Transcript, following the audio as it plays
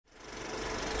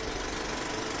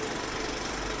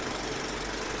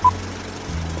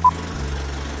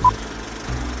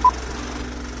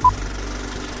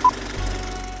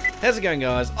How's it going,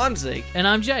 guys? I'm Zeke. And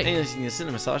I'm Jake. And you're listening to the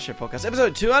Cinema Sideshow podcast,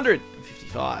 episode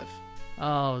 255.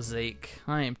 Oh, Zeke,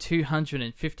 I am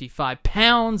 255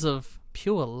 pounds of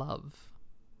pure love.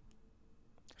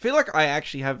 I feel like I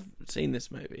actually have seen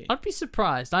this movie. I'd be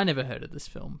surprised. I never heard of this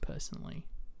film, personally.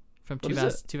 From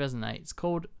 2008. It's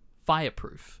called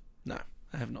Fireproof. No,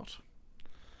 I have not.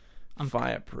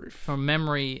 Fireproof. From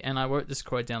memory, and I wrote this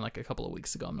quote down like a couple of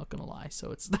weeks ago, I'm not going to lie.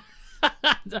 So it's...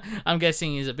 I'm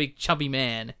guessing he's a big chubby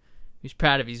man who's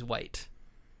proud of his weight.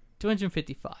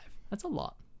 255. That's a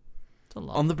lot. That's a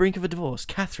lot. On the brink of a divorce,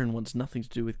 Catherine wants nothing to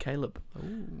do with Caleb.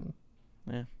 Ooh.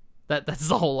 Yeah. That's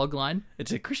the whole log line?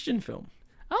 It's a Christian film.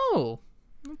 Oh,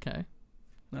 okay.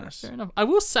 Nice. Fair enough. I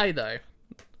will say, though,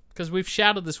 because we've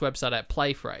shouted this website at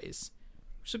Playphrase,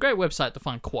 which is a great website to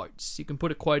find quotes. You can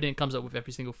put a quote in, it comes up with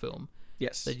every single film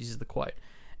Yes. that uses the quote.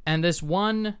 And there's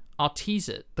one, I'll tease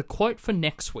it, the quote for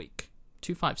next week,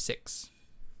 256.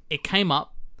 It came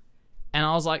up, and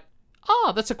I was like,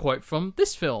 that's a quote from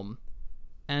this film.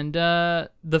 And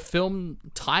the film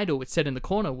title it said in the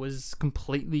corner was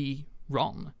completely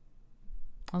wrong.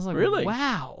 I was like, really?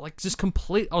 Wow. Like, just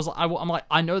complete. I'm like,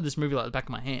 I know this movie like the back of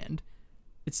my hand.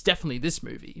 It's definitely this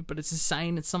movie, but it's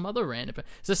saying it's some other random.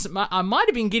 So I might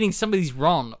have been getting some of these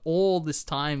wrong all this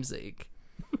time, Zeke.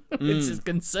 It's just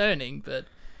concerning, but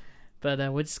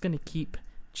we're just going to keep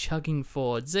chugging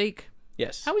forward. Zeke,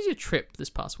 Yes. how was your trip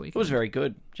this past week? It was very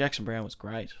good. Jackson Brown was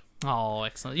great. Oh,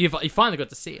 excellent. You finally got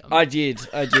to see him. I did.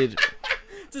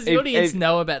 Does the audience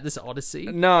know about this odyssey?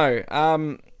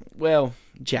 No. Well,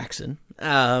 Jackson.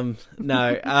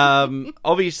 No.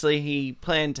 Obviously, he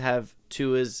planned to have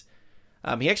tours.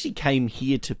 He actually came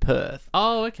here to Perth.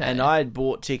 Oh, okay. And I had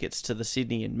bought tickets to the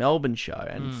Sydney and Melbourne show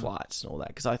and flights and all that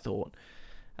because I thought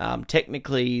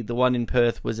technically the one in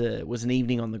Perth was an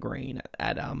evening on the green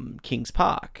at Kings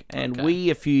Park. And we,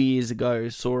 a few years ago,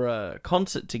 saw a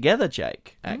concert togetger,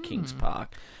 Jake, at Kings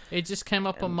Park. It just came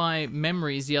up on my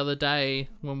memories the other day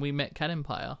when we met Cat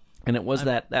Empire. And it was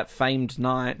that famed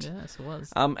night. Yes, it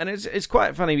was. And it's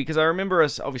quite funny because I remember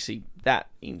us, obviously, that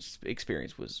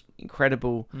experience was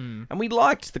incredible. And we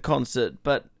liked the concert,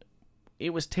 but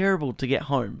it was terrible to get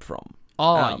home from.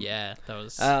 Oh, yeah. That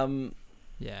was...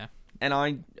 yeah. And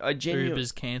I genuinely...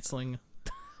 Uber's cancelling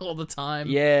all the time.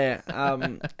 Yeah.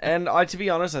 And to be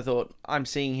honest, I thought, I'm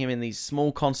seeing him in these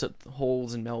small concert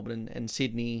halls in Melbourne and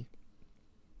Sydney.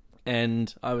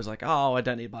 And I was like, I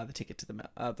don't need to buy the ticket to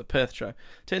the Perth show.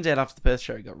 Turns out after the Perth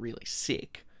show, he got really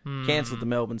sick. Cancelled the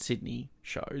Melbourne-Sydney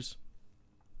shows.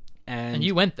 And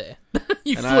you went there.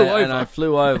 You flew over. And I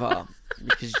flew over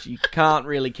because you can't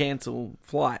really cancel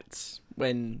flights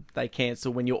when they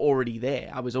cancel when you're already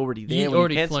there. I was already there. You'd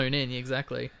already flown in,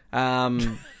 exactly.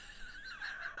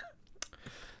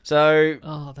 So...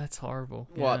 Oh, that's horrible.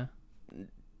 What? Yeah.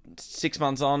 6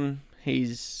 months on...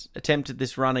 He's attempted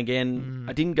this run again.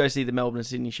 I didn't go see the Melbourne and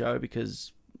Sydney show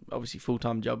because obviously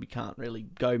full-time job, you can't really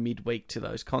go midweek to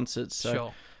those concerts. So,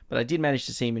 sure. But I did manage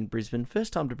to see him in Brisbane.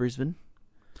 First time to Brisbane.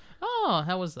 Oh,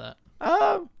 how was that?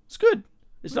 It's good.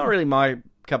 It's not really my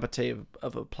cup of tea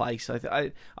of a place.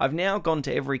 I've now gone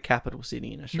to every capital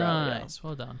city in Australia. Nice,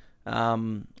 well done.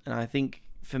 And I think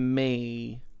for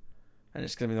me, and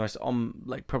it's going to be the most,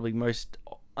 probably most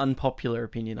unpopular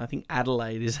opinion, I think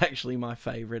Adelaide is actually my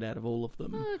favourite out of all of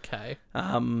them. Okay.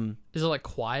 Is it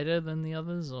quieter than the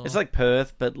others? Or? It's like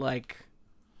Perth, but I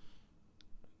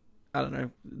don't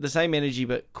know, the same energy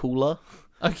but cooler.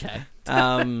 Okay.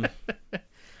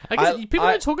 I guess people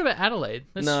don't talk about Adelaide.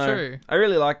 That's true. I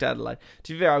really liked Adelaide.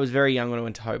 To be fair, I was very young when I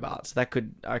went to Hobart, so I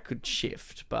could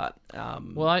shift. But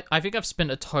well, I think I've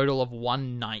spent a total of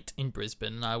one night in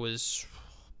Brisbane, and I was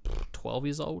 12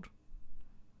 years old.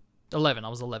 11. I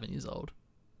was 11 years old.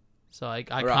 So I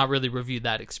can't really review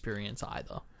that experience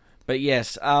either. But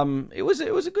yes, it was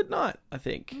a good night, I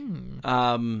think.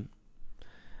 And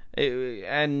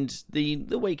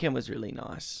the weekend was really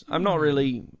nice. I'm not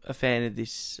really a fan of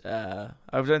this. I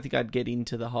don't think I'd get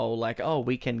into the whole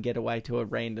weekend getaway to a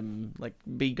random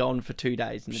be gone for 2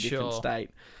 days in a different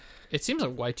state. It seems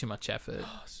like way too much effort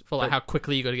for how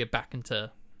quickly you got to get back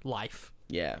into life.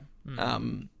 Yeah.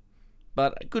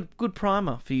 But a good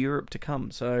primer for Europe to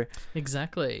come. So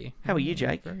exactly. How are you,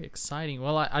 Jake? Very exciting.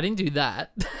 Well, I didn't do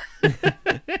that.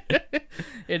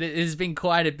 It has been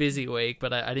quite a busy week,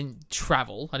 but I didn't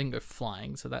travel. I didn't go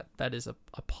flying, so that is a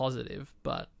positive.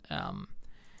 But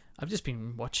I've just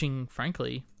been watching,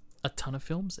 frankly, a ton of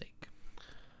films, Zeke.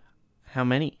 How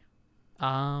many?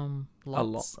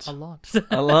 Lots. A lot.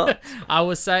 A lot. I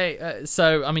would say.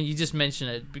 So, I mean, you just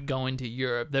mentioned it. Going to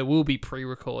Europe, there will be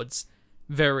pre-records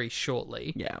very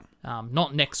shortly. Yeah.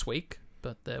 Not next week,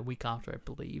 but the week after, I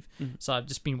believe. So I've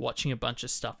just been watching a bunch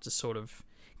of stuff to sort of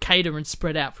cater and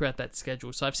spread out throughout that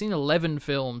schedule. So I've seen 11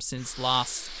 films since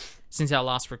our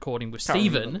last recording with Can't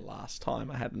remember Steven. the last time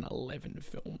I had an 11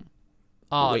 film.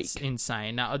 Oh, week. it's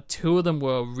insane. Now, 2 of them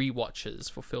were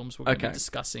rewatches for films we're going to be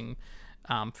discussing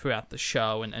throughout the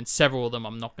show, and several of them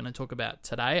I'm not going to talk about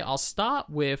today. I'll start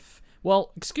with...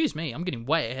 Well, excuse me, I'm getting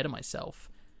way ahead of myself.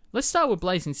 Let's start with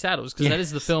Blazing Saddles, because that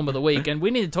is the film of the week, and we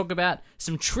need to talk about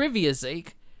some trivia,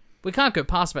 Zeke. We can't go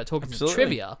past about talking some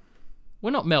trivia.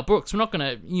 We're not Mel Brooks. We're not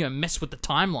going to, mess with the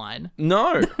timeline.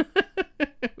 No.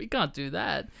 We can't do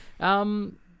that.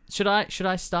 Should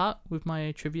I start with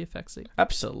my trivia facts, Zeke?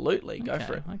 Absolutely. Go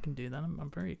for it. I can do that.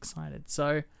 I'm very excited.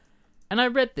 So, and I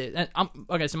read this.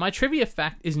 Okay, so my trivia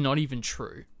fact is not even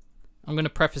true. I'm going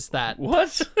to preface that.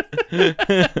 What?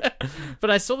 But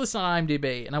I saw this on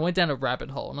IMDb, and I went down a rabbit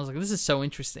hole, and I was like, this is so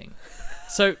interesting.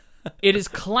 So, it is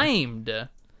claimed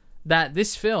that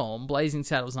this film, Blazing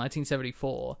Saddles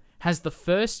 1974, has the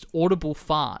first audible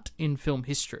fart in film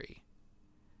history,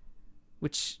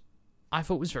 which I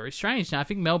thought was very strange. Now, I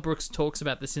think Mel Brooks talks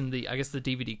about this in the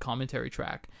DVD commentary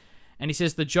track, and he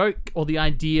says the joke or the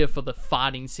idea for the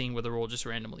farting scene where they're all just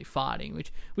randomly farting,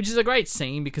 which is a great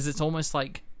scene because it's almost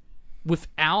like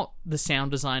without the sound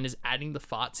designers adding the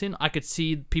farts in, I could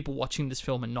see people watching this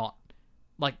film and not,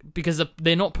 like, because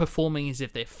they're not performing as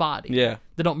if they're farting. Yeah.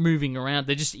 They're not moving around.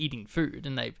 They're just eating food,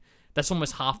 and that's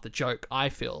almost half the joke, I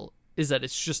feel, is that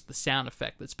it's just the sound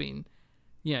effect that's been,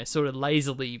 sort of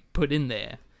lazily put in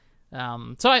there.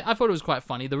 So I thought it was quite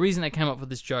funny. The reason they came up with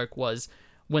this joke was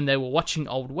when they were watching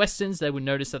old westerns, they would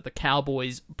notice that the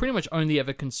cowboys pretty much only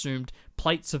ever consumed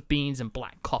plates of beans and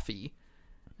black coffee.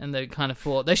 And they kind of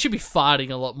thought they should be farting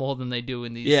a lot more than they do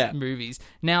in these movies.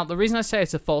 Now, the reason I say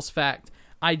it's a false fact,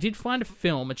 I did find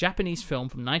a Japanese film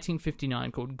from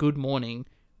 1959 called Good Morning,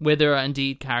 where there are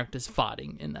indeed characters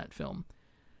farting in that film.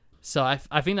 So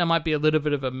I think that might be a little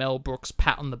bit of a Mel Brooks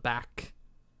pat on the back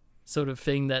sort of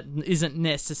thing that isn't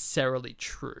necessarily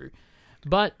true.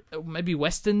 But maybe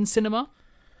Western cinema?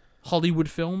 Hollywood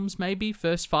films, maybe?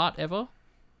 First fart ever?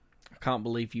 I can't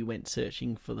believe you went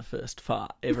searching for the first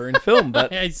fart ever in film,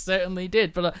 but... I certainly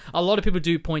did, but a lot of people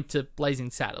do point to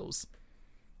Blazing Saddles,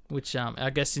 which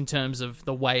I guess in terms of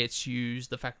the way it's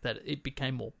used, the fact that it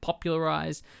became more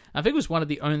popularized, I think it was one of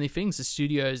the only things the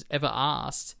studios ever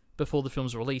asked before the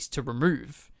film's released to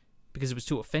remove, because it was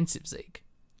too offensive, Zeke.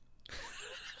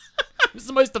 It was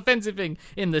the most offensive thing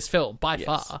in this film, by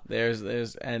far. There's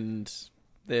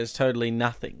totally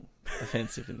nothing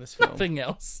offensive in this film. Nothing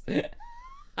else.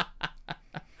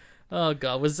 Oh,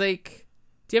 God. Well, Zeke,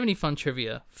 do you have any fun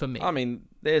trivia for me? I mean,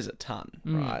 there's a ton,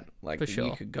 right? Like, for sure.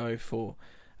 You could go for.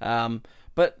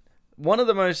 But one of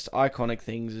the most iconic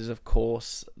things is, of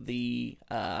course, in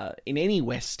any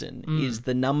Western, is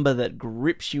the number that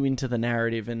grips you into the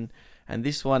narrative. And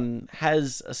this one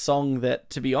has a song that,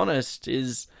 to be honest,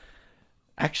 is...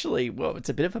 Actually, well, it's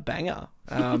a bit of a banger.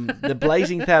 The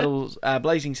Blazing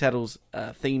Saddles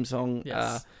theme song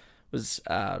was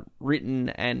written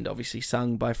and obviously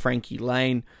sung by Frankie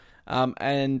Lane.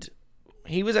 And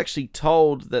he was actually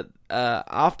told that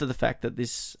after the fact that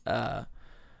this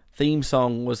theme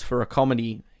song was for a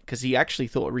comedy, because he actually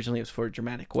thought originally it was for a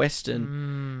dramatic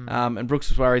Western. And Brooks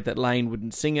was worried that Lane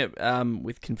wouldn't sing it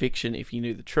with conviction if he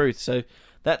knew the truth. So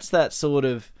that's that sort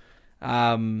of...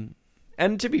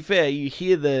 And to be fair, you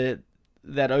hear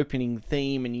that opening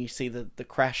theme and you see the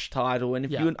crash title. And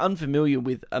if you're unfamiliar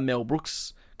with a Mel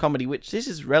Brooks comedy, which this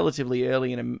is relatively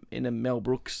early in a Mel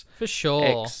Brooks for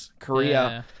sure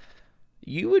career,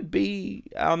 you would be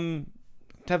to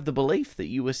have the belief that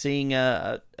you were seeing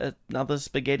another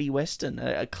spaghetti western,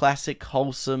 a classic,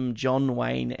 wholesome John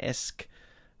Wayne-esque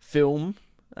film.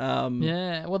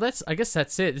 Well, I guess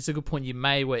that's it. It's a good point you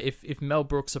made. Where if Mel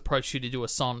Brooks approached you to do a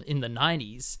song in the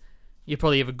 90s. You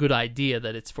probably have a good idea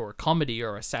that it's for a comedy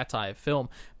or a satire film.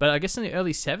 But I guess in the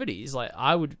early 70s, like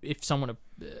I would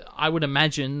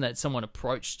imagine that someone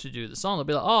approached to do the song, they'd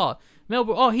be like, "Oh,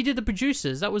 Mel, he did The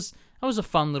Producers. That was a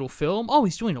fun little film. Oh,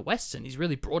 he's doing a western. He's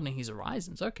really broadening his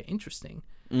horizons. Okay, interesting."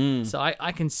 So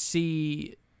I can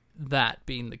see that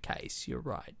being the case. You're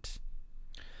right.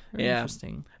 Very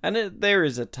interesting. And there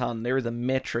is a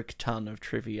metric ton of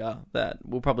trivia that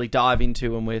we'll probably dive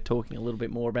into when we're talking a little bit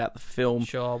more about the film.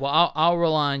 Sure. Well, I'll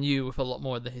rely on you with a lot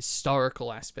more of the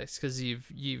historical aspects because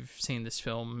you've seen this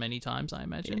film many times, I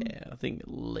imagine. Yeah, I think at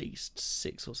least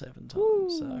 6 or 7 times. Ooh,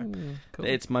 so cool.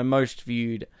 It's my most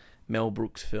viewed Mel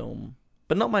Brooks film,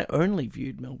 but not my only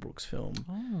viewed Mel Brooks film.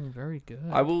 Oh, very good.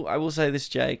 I will say this,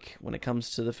 Jake. When it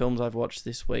comes to the films I've watched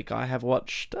this week, I have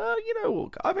watched.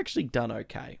 I've actually done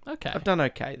okay. Okay, I've done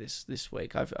okay this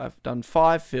week. I've done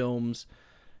 5 films,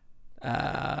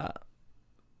 and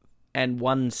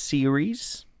 1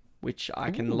 series. which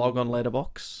I can log on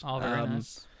Letterboxd. Oh, very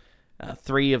nice.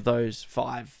 3 of those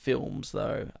 5 films,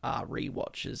 though, are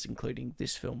rewatches, including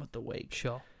this film of the week.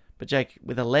 Sure. But Jake,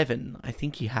 with 11, I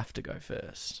think you have to go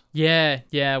first. Yeah.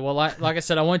 Well, like I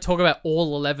said, I won't talk about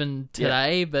all 11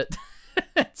 today, but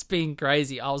it's been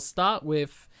crazy. I'll start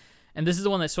with, and this is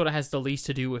the one that sort of has the least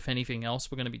to do with anything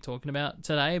else we're going to be talking about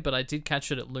today, but I did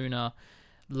catch it at Luna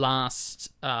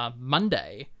last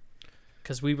Monday,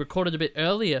 because we recorded a bit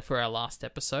earlier for our last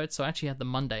episode, so I actually had the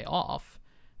Monday off.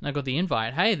 And I got the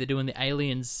invite, hey, they're doing the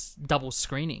Aliens double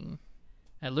screening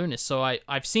at Lunas. So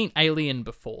I've seen Alien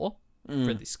before,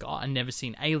 Ridley Scott. I've never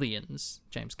seen Aliens,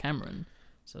 James Cameron.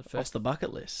 So the first off the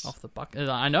bucket list. Off the bucket.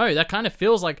 I know, that kind of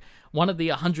feels like one of the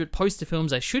 100 poster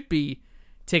films I should be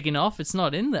ticking off. It's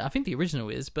not in there. I think the original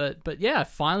is. But yeah, I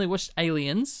finally watched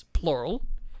Aliens, plural,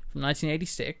 from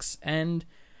 1986. And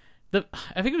I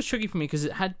think it was tricky for me because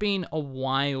it had been a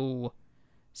while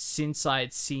since I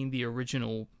had seen the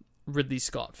original Ridley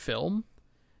Scott film,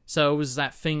 so it was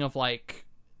that thing of like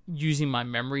using my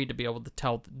memory to be able to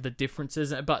tell the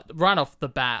differences. But right off the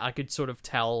bat, I could sort of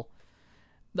tell.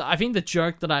 I think the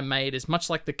joke that I made is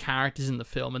much like the characters in the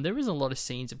film, and there is a lot of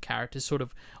scenes of characters sort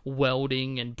of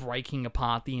welding and breaking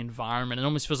apart the environment. It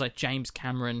almost feels like James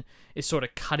Cameron is sort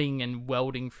of cutting and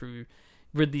welding through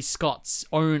Ridley Scott's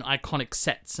own iconic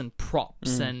sets and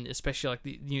props, and especially like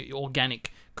the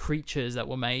organic creatures that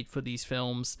were made for these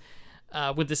films.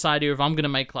 With this idea of, I'm going to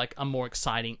make like a more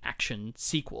exciting action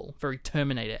sequel, very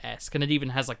Terminator-esque, and it even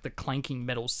has like the clanking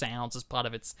metal sounds as part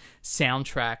of its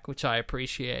soundtrack, which I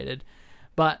appreciated.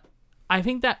 But I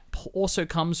think that also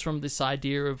comes from this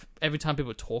idea of, every time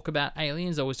people talk about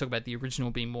Aliens, they always talk about the original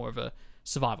being more of a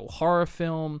survival horror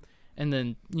film, and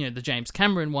then, you know, the James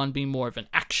Cameron one being more of an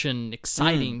action,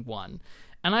 exciting one.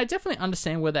 And I definitely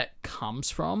understand where that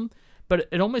comes from, but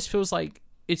it almost feels like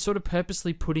it's sort of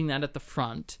purposely putting that at the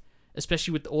front,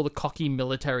 especially with all the cocky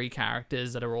military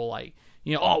characters that are all like,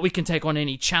 you know, oh, we can take on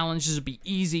any challenge, this will be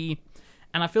easy.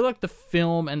 And I feel like the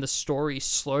film and the story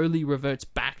slowly reverts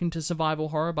back into survival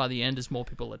horror by the end as more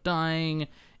people are dying.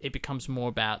 It becomes more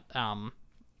about,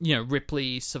 you know,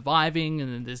 Ripley surviving,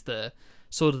 and then there's the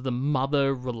sort of the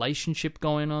mother relationship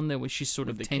going on there, where she's sort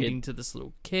of tending to this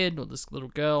little kid or this little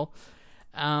girl.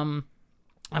 I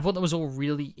thought that was all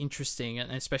really interesting,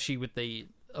 and especially with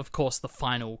of course, the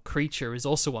final creature is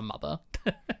also a mother.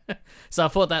 So I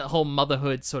thought that whole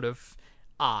motherhood sort of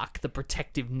arc, the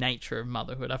protective nature of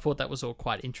motherhood, I thought that was all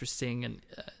quite interesting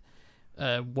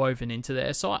and woven into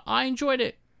there. So I enjoyed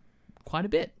it quite a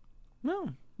bit. No.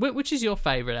 Which is your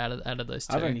favourite out of those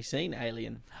two? I've only seen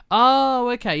Alien. Oh,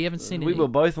 okay. You haven't seen it. We were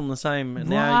both on the same. Right,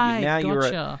 now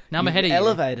gotcha. Now I'm ahead of you.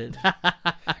 Elevated.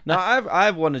 No,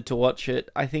 I've wanted to watch it.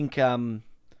 I think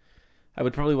I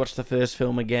would probably watch the first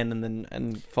film again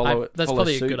and follow it. That's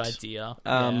probably a good idea.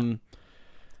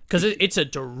 Because it's a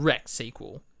direct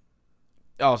sequel.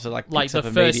 Oh, so like the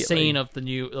first scene of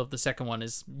the second one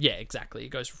is exactly. It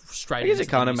goes straight. I guess into it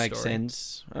kind of the makes story.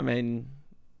 sense. I mean,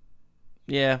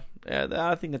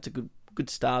 I think that's a good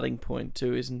starting point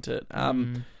too, isn't it?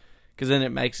 Because then it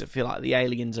makes it feel like the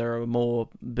aliens are a more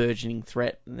burgeoning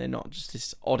threat, and they're not just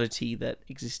this oddity that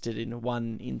existed in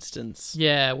one instance.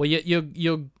 Yeah, well,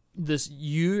 you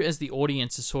as the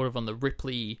audience is sort of on the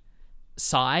Ripley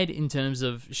side in terms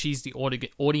of she's the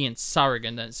audience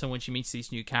surrogate, and so when she meets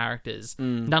these new characters,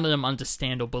 none of them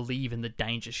understand or believe in the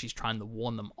danger she's trying to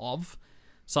warn them of.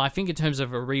 So I think in terms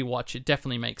of a rewatch, it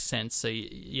definitely makes sense. So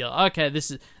you're like, okay,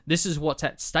 this is what's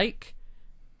at stake.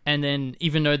 And then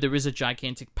even though there is a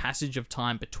gigantic passage of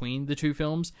time between the two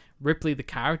films, Ripley the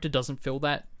character doesn't feel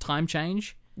that time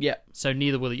change. Yeah. So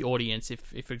neither will the audience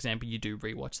if for example, you do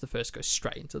rewatch the first, go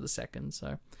straight into the second.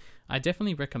 So I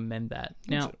definitely recommend that.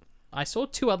 Now, I saw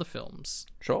 2 other films.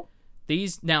 Sure.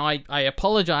 I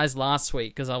apologized last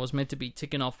week because I was meant to be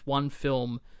ticking off one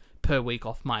film per week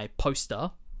off my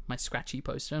poster, my scratchy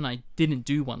poster, and I didn't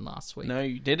do one last week. No,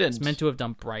 you didn't. I was meant to have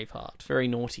done Braveheart. Very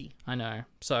naughty. I know.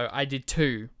 So I did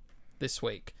 2 this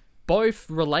week. Both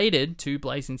related to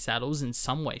Blazing Saddles in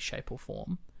some way, shape, or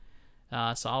form.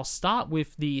 So I'll start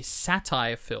with the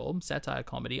satire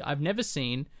comedy. I've never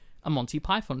seen a Monty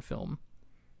Python film.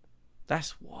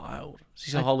 That's wild. Is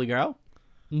this a Holy Grail?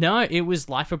 No, it was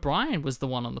Life of Brian was the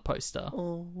one on the poster.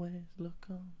 Always look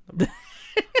on.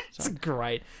 It's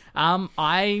great.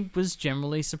 I was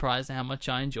generally surprised at how much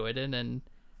I enjoyed it, and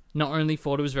not only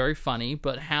thought it was very funny,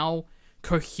 but how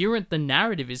coherent the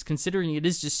narrative is, considering it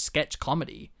is just sketch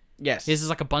comedy. Yes. This is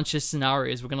like a bunch of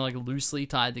scenarios we're going to like loosely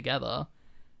tie together.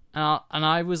 And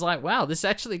I was like, wow, this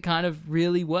actually kind of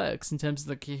really works in terms of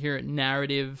the coherent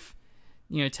narrative,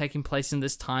 you know, taking place in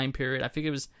this time period. I think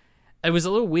it was it was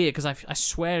a little weird because I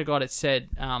swear to God it said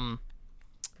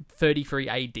 33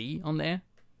 AD on there,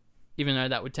 even though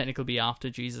that would technically be after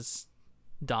Jesus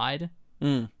died.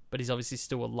 But he's obviously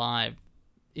still alive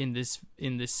in this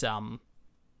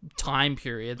time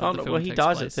period. That the film he takes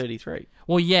dies place. at 33.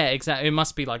 Well, yeah, exactly. It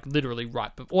must be like literally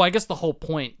right. Well, I guess the whole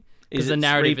point Is the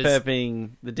narrative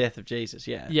repurposing the death of Jesus?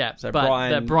 Yeah. Yeah, So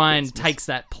but Brian takes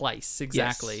that place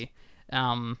exactly.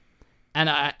 Yes. And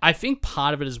I think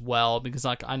part of it as well because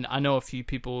like I know a few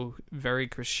people very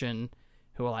Christian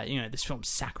who are like, this film's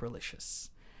sacrilegious.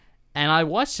 And I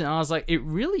watched it and I was like, it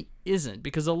really isn't,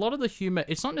 because a lot of the humor,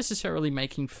 it's not necessarily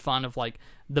making fun of like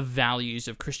the values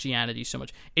of Christianity so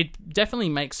much. It definitely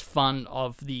makes fun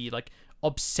of the like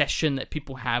obsession that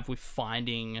people have with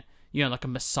finding, like a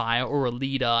messiah or a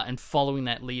leader and following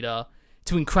that leader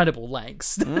to incredible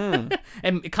lengths. And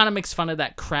it kind of makes fun of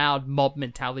that crowd mob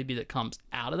mentality that comes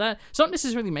out of that. It's not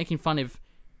necessarily making fun of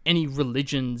any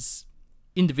religions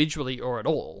individually or at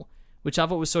all, which I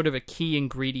thought was sort of a key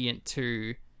ingredient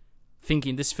to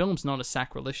thinking this film's not as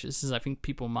sacrilegious as I think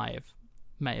people may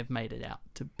have made it out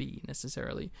to be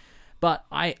necessarily. But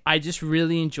I just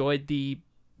really enjoyed the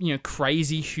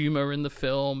crazy humor in the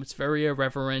film. It's very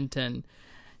irreverent, and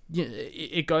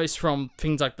it goes from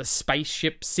things like the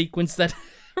spaceship sequence that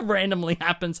randomly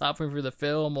happens halfway through the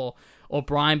film, or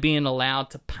Brian being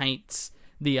allowed to paint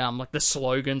the like the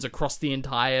slogans across the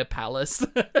entire palace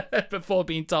before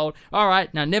being told, all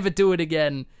right, now never do it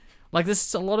again. Like,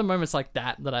 there's a lot of moments like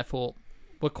that I thought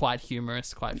were quite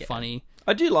humorous, quite funny.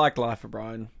 I do like Life of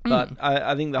Brian, but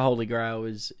I think the Holy Grail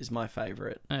is my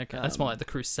favourite. Okay, that's more like the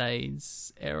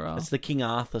Crusades era. It's the King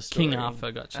Arthur story. King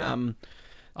Arthur, gotcha.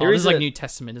 There this is is like New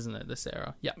Testament, isn't it, this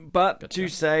era? Yeah. But gotcha. To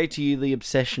say to you the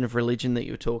obsession of religion that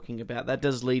you were talking about, that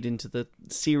does lead into the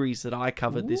series that I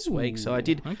covered this week. So I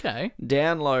did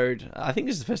download, I think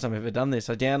this is the first time I've ever done this,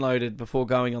 I downloaded before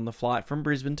going on the flight from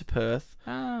Brisbane to Perth,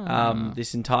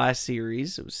 this entire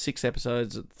series. It was 6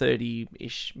 episodes at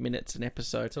 30-ish minutes an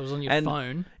episode. So it was on your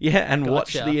phone? Yeah, and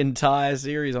watched the entire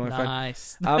series on my phone.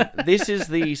 Nice. This is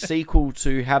the sequel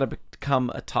to How to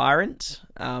Become a Tyrant,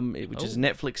 which is a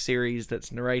Netflix series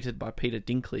that's narrated by Peter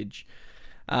Dinklage,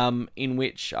 in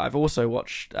which I've also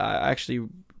watched. I actually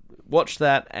watched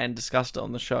that and discussed it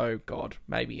on the show,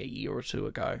 maybe a year or two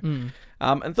ago,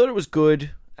 and thought it was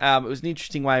good. It was an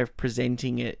interesting way of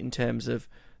presenting it in terms of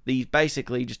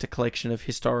basically just a collection of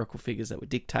historical figures that were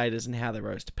dictators and how they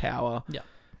rose to power. Yeah,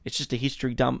 it's just a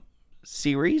history dump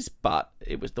series, but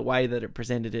it was the way that it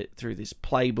presented it through this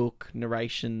playbook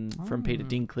narration from Peter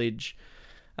Dinklage.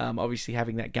 Obviously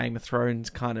having that Game of Thrones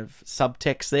kind of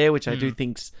subtext there, which I do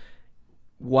think's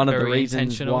one of the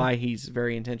reasons why he's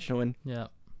very intentional. And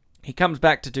he comes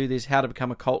back to do this How to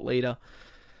Become a Cult Leader,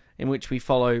 in which we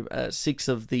follow 6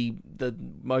 of the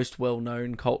most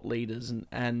well-known cult leaders,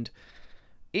 and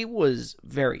it was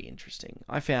very interesting.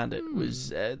 I found it was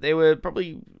there were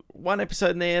probably one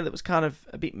episode in there that was kind of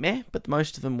a bit meh, but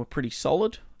most of them were pretty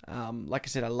solid. Like I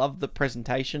said, I love the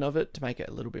presentation of it to make it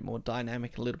a little bit more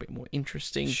dynamic, a little bit more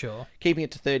interesting. Sure. Keeping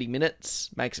it to 30 minutes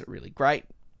makes it really great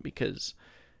because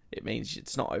it means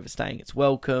it's not overstaying its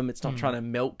welcome. It's not trying to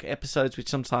milk episodes, which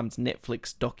sometimes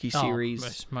Netflix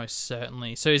docuseries most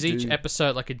certainly. So is each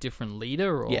episode like a different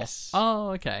leader? Or? Yes.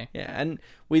 Oh, okay. Yeah, and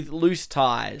with loose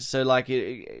ties. So like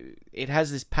it has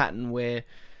this pattern where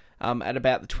at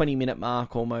about the 20-minute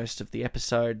mark almost of the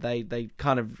episode, they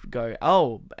kind of go,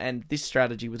 and this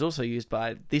strategy was also used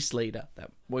by this leader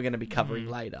that we're going to be covering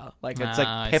later. Like, it's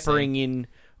like peppering in,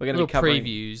 we're going to be covering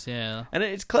previews, yeah. And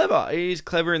it's clever. It is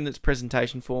clever in its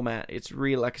presentation format. It's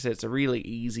real, like I said, it's a really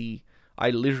easy.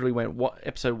 I literally went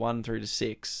episode 1 through to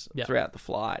 6 throughout the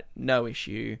flight. No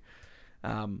issue.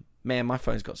 Man, my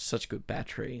phone's got such good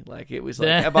battery. Like, it was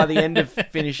like, by the end of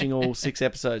finishing all 6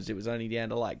 episodes, it was only down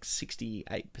to like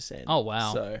 68%. Oh,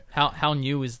 wow. So how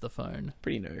new is the phone?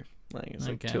 Pretty new. Like, it's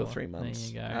like 2 or 3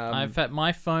 months. There you go. I've had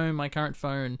my current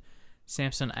phone,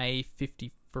 Samsung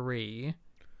A53,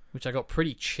 which I got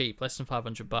pretty cheap, less than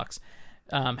 $500,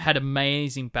 had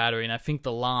amazing battery, and I think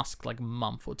the last like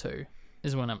month or two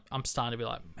is when I'm starting to be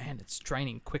like, man, it's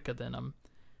draining quicker than I'm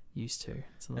used to.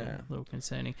 It's a little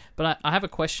concerning. But I have a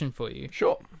question for you.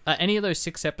 Sure. Any of those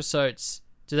 6 episodes,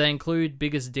 do they include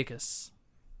Biggest Dickus?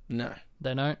 No.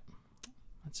 They don't?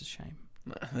 That's a shame.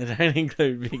 No, they don't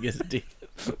include Biggest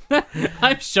Dickus.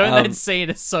 I've shown that scene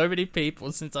to so many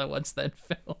people since I watched that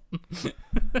film.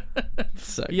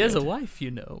 So he has a wife,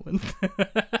 you know.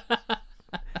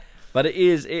 But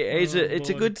it's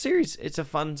a good series. It's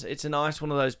a nice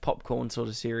one of those popcorn sort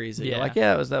of series. That you're like,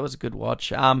 that was a good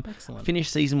watch. Excellent.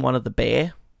 Finished season 1 of The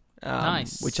Bear.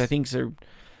 Nice. Which I think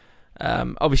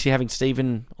obviously having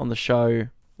Stephen on the show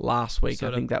last week.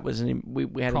 Sort I think that was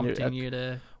we had prompting you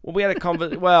to... Well, we had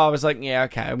a well, I was like, yeah,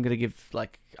 okay, I'm going to give,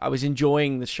 like, I was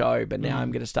enjoying the show, but now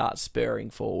I'm going to start spurring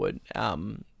forward,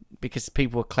 because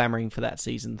people were clamoring for that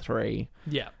season 3.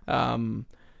 Yeah.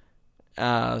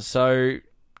 So,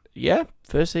 yeah,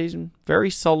 first season,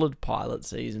 very solid pilot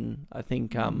season. I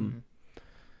think,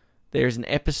 there's an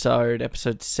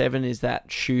episode 7 is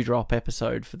that shoe drop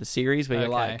episode for the series where you're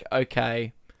like,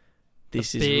 okay,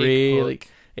 this is really... Hook.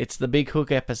 It's the big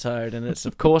hook episode, and it's,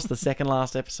 of course, the second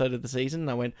last episode of the season. And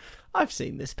I went, I've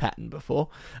seen this pattern before.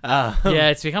 Yeah,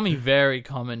 it's becoming very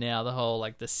common now. The whole,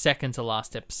 like, the second to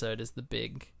last episode is the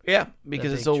big... Yeah,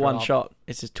 because it's all drop. one shot.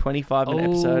 It's a 25-minute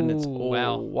episode, and it's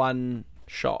all one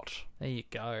shot. There you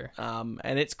go.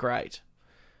 And it's great,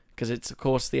 because it's, of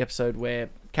course, the episode where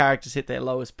characters hit their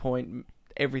lowest point,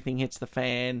 everything hits the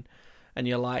fan, and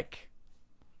you're like,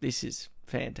 this is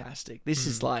fantastic. This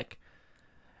is like...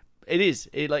 It is.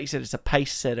 Like you said, it's a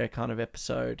pace setter kind of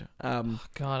episode. Oh,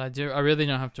 God, I really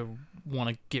don't have to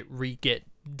want to re-get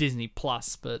Disney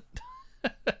Plus, but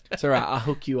it's all right. I'll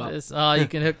hook you up. Oh, you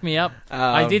can hook me up.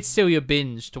 I did steal your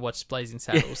binge to watch Blazing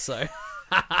Saddles, so.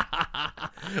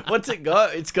 What's it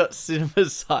got? It's got Cinema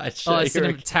Sideshow. Oh,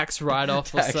 Cinema tax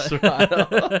write-off. Tax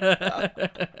write-off.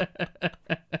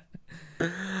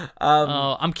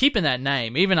 I'm keeping that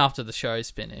name even after the show's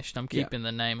finished. I'm keeping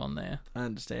the name on there. I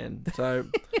understand. So,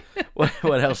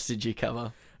 what else did you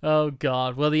cover? Oh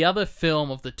God! Well, the other film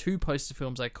of the 2 poster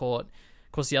films I caught,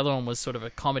 of course, the other one was sort of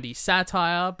a comedy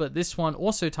satire, but this one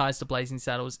also ties to Blazing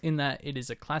Saddles in that it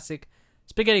is a classic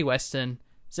spaghetti western.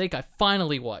 Zeke, I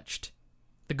finally watched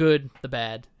The Good, the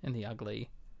Bad, and the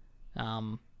Ugly.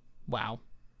 Wow,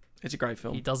 it's a great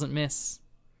film. He doesn't miss.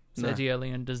 Sergio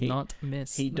Leone does not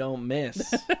miss. He don't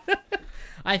miss.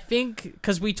 I think,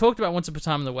 because we talked about Once Upon a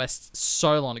Time in the West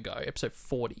so long ago, episode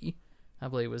 40, I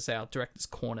believe was our director's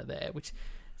corner there, which,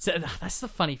 so that's the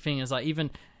funny thing is like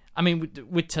even, I mean,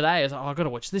 with today, I was like, oh, I've got to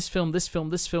watch this film,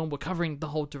 we're covering the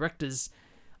whole director's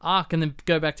arc, and then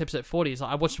go back to episode 40, it's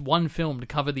like, I watched one film to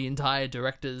cover the entire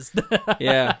director's.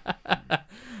 Yeah.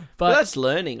 But that's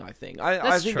learning, I think.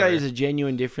 I think there is a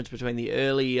genuine difference between the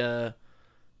earlier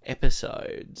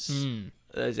episodes,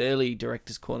 those early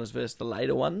director's corners versus the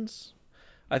later ones.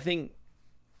 I think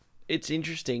it's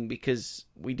interesting because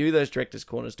we do those director's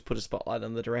corners to put a spotlight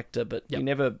on the director, but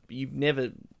you've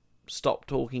never stopped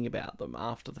talking about them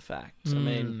after the fact. I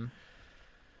mean,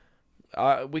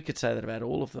 we could say that about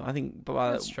all of them. I think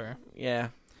that's true. Yeah.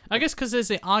 I guess because there's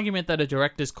the argument that a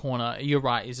director's corner, you're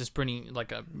right, is just bringing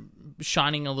like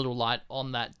shining a little light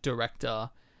on that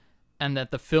director, and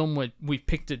that the film we've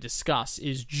picked to discuss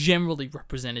is generally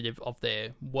representative of their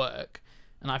work.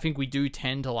 And I think we do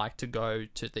tend to like to go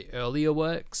to the earlier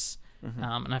works.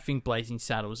 And I think Blazing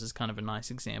Saddles is kind of a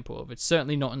nice example of it.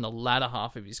 Certainly not in the latter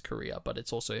half of his career, but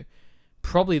it's also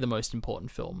probably the most important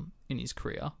film in his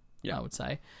career, I would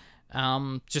say.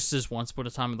 Just as Once Upon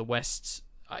a Time in the West.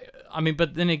 I mean,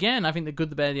 but then again, I think The Good,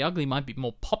 the Bad, and the Ugly might be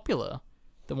more popular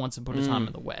than Once Upon a Time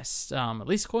in the West, at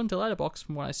least according to Letterboxd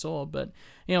from what I saw. But,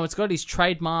 you know, it's got his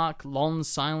trademark long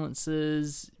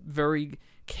silences, very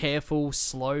careful,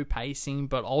 slow pacing,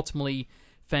 but ultimately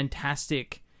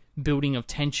fantastic building of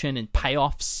tension and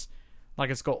payoffs. Like,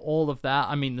 it's got all of that.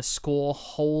 I mean, the score,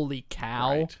 holy cow.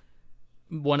 Right.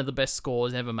 One of the best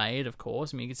scores ever made, of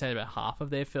course. I mean, you could say about half of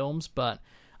their films, but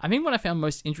I think what I found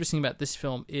most interesting about this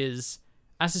film is,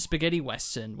 as a spaghetti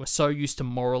western, we're so used to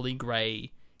morally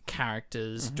grey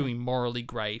characters doing morally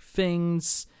grey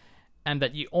things, and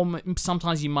that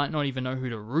sometimes you might not even know who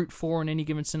to root for in any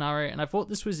given scenario. And I thought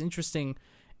this was interesting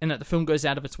in that the film goes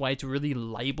out of its way to really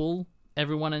label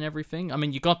everyone and everything. I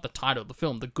mean, you got the title of the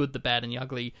film, The Good, the Bad, and the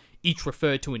Ugly, each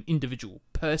refer to an individual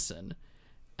person,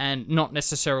 and not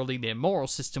necessarily their moral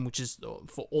system, which is,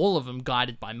 for all of them,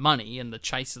 guided by money and the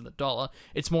chase of the dollar.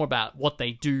 It's more about what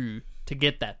they do to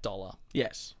get that dollar.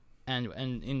 Yes. And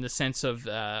in the sense of,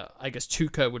 I guess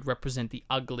Tuco would represent the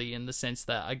ugly, in the sense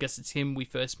that I guess it's him we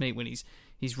first meet when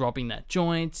he's robbing that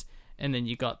joint. And then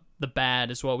you got the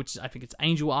bad as well, which is, I think it's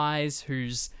Angel Eyes,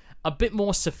 who's a bit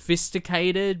more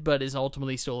sophisticated, but is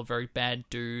ultimately still a very bad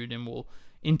dude and will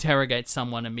interrogate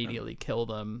someone, immediately kill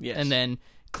them. Yes. And then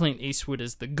Clint Eastwood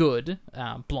is the good,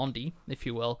 Blondie, if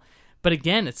you will. But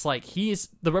again, it's like he is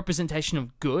the representation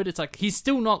of good. It's like he's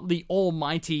still not the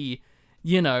almighty,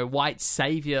 white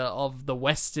savior of the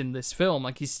West in this film.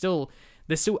 Like there's still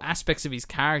aspects of his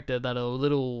character that are a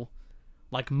little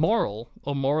like moral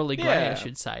or morally grey, I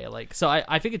should say. Like, so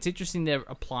I think it's interesting they're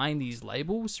applying these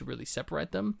labels to really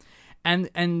separate them.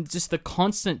 And just the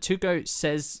constant, Tuco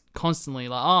says constantly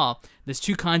like, there's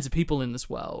two kinds of people in this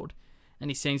world. And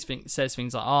he says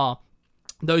things like,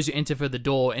 those who enter through the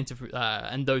door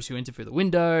and those who enter through the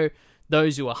window,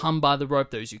 those who are hung by the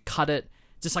rope, those who cut it.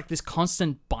 Just like this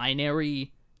constant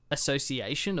binary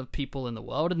association of people in the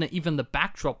world, and even the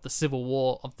backdrop, the civil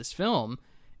war of this film,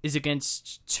 is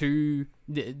against the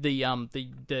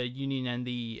Union and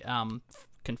the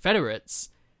Confederates.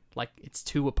 Like, it's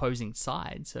two opposing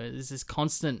sides. So there's this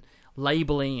constant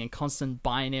labeling and constant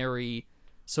binary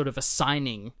sort of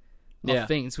assigning of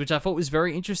things, which I thought was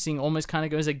very interesting. Almost kind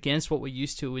of goes against what we're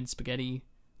used to in spaghetti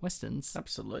westerns.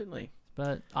 Absolutely.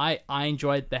 But I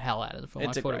enjoyed the hell out of the film.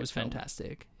 I thought it was film.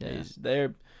 fantastic. Yeah.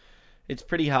 It's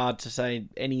pretty hard to say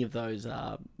any of those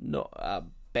are not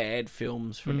bad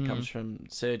films when it comes from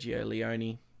Sergio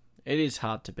Leone. It is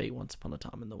hard to beat Once Upon a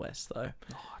Time in the West, though.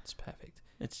 Oh, it's perfect.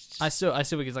 It's just... I still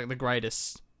think it's like the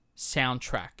greatest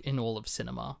soundtrack in all of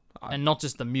cinema, and not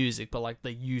just the music, but like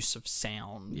the use of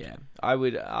sound. Yeah, I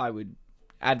would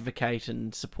advocate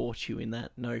and support you in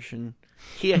that notion.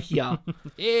 Yeah.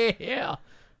 Yeah.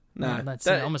 No,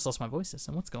 I almost lost my voice this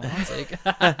time. What's going on, Zeke?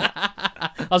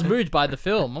 I was moved by the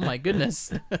film. Oh my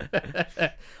goodness.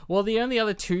 Well, the only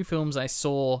other two films I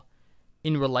saw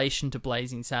in relation to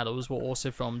Blazing Saddles were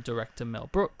also from director Mel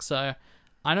Brooks. So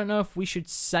I don't know if we should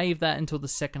save that until the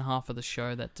second half of the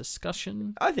show, that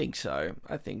discussion. I think so.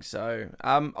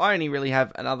 I only really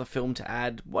have another film to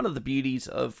add. One of the beauties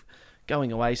of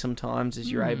going away sometimes is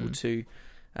you're able to...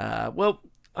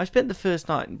 I spent the first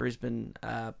night in Brisbane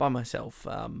by myself,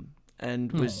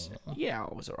 and was I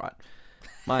was all right.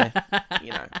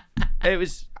 It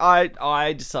was.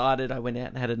 I decided I went out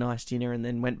and had a nice dinner, and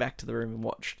then went back to the room and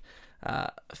watched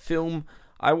a film.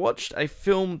 I watched a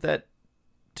film that,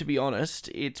 to be honest,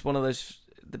 it's one of those.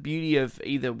 The beauty of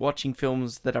either watching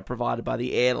films that are provided by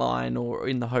the airline or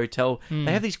in the hotel,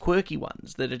 they have these quirky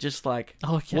ones that are just like,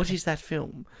 what is that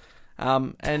film?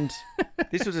 And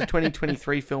this was a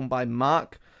 2023 film by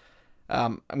Mark.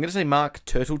 I'm going to say Mark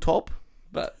Turtletop,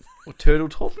 or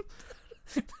Turtletop.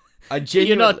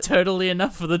 You're not turtly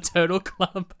enough for the Turtle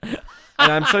Club.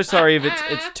 And I'm so sorry if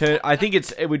it's I think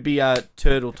it would be a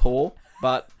Turtle Tor,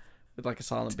 but with like a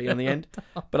silent B on the end.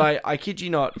 But I kid you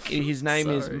not, his name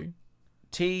is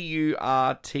Turtle,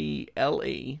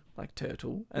 like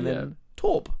turtle, and then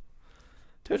Torp.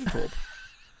 Turtletorp.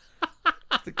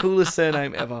 It's the coolest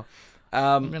surname ever.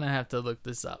 I'm going to have to look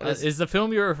this up. Is the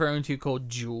film you're referring to called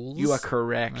Jules? You are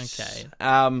correct. Okay.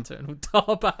 Turtle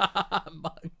Top.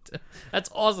 That's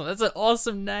awesome. That's an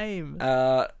awesome name.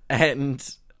 So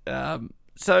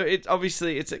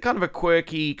it's a kind of a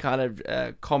quirky kind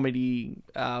of comedy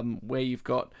where you've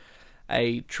got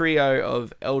a trio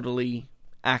of elderly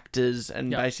actors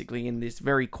and basically in this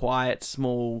very quiet,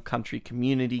 small country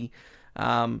community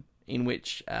in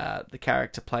which the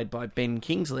character played by Ben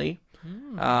Kingsley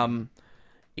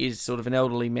is sort of an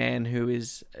elderly man who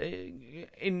is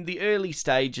in the early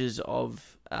stages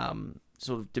of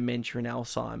sort of dementia and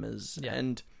Alzheimer's. Yeah.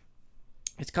 And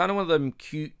it's kind of one of them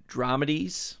cute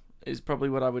dramedies is probably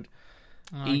what I would...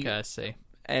 Okay, I see.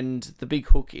 And the big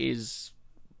hook is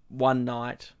one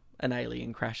night an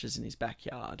alien crashes in his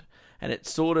backyard. And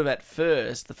it's sort of at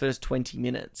first, the first 20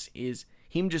 minutes is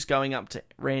him just going up to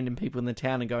random people in the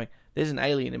town and going, there's an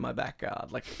alien in my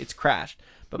backyard. Like, it's crashed.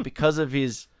 But because of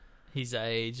his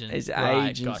age and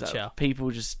stuff, people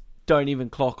just don't even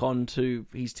clock on to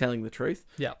he's telling the truth.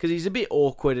 Yeah. Because he's a bit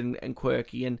awkward and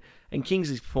quirky, and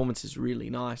Kingsley's performance is really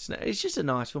nice. And it's just a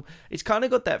nice film. It's kind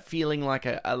of got that feeling like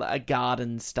a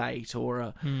Garden State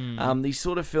or these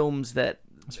sort of films that...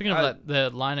 Speaking of that, the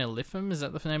Lionel Liffam, is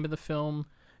that the name of the film?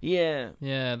 Yeah.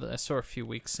 Yeah, I saw a few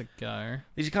weeks ago.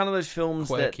 These are kind of those films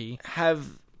quirky. That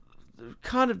have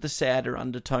kind of the sadder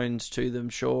undertones to them,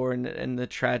 sure, and the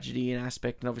tragedy and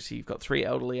aspect. And obviously you've got three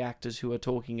elderly actors who are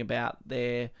talking about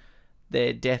their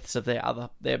deaths of their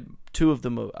two of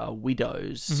them are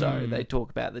widows, so they talk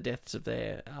about the deaths of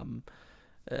their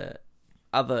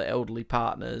other elderly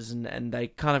partners, and they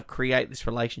kind of create this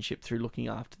relationship through looking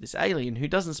after this alien who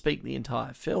doesn't speak the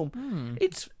entire film.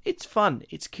 It's fun,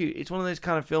 it's cute, it's one of those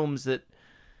kind of films that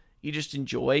you just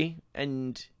enjoy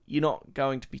and you're not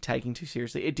going to be taking too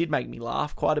seriously. It did make me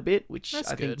laugh quite a bit, which I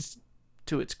think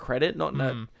to its credit.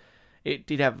 It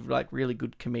did have like really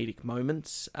good comedic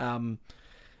moments. I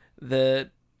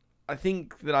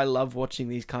think that I love watching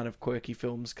these kind of quirky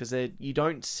films because you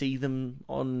don't see them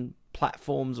on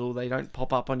platforms or they don't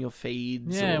pop up on your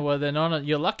feeds. Yeah, well, they're not.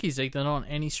 You're lucky, Zeke. They're not on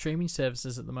any streaming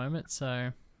services at the moment.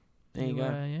 So there you go.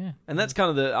 Yeah, and that's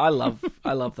kind of I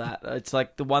love that. It's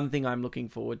like the one thing I'm looking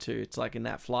forward to. It's like in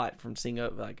that flight from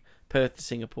Perth to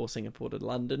Singapore to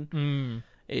London.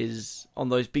 is on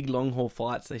those big long haul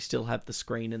flights. They still have the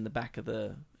screen in the back of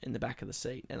the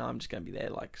seat, and I'm just going to be there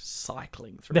like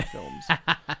cycling through films.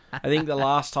 I think the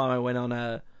last time I went on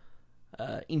a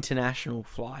international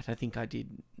flight, I think I did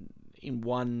in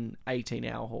one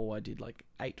 18-hour haul. I did like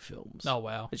 8 films. Oh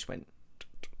wow! I just went.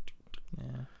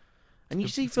 Yeah. And you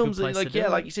see films that, like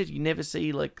like you said, you never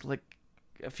see like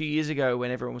a few years ago when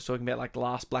everyone was talking about like The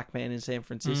Last Black Man in San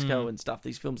Francisco and stuff.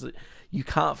 These films that you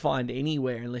can't find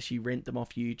anywhere unless you rent them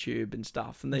off YouTube and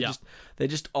stuff. And they're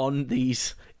just on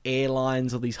these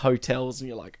airlines or these hotels, and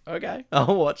you're like, okay,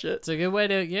 I'll watch it. It's a good way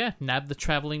to nab the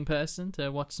traveling person to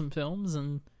watch some films,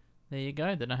 and there you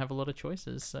go. They don't have a lot of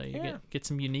choices, so you get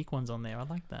some unique ones on there. I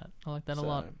like that. I like that a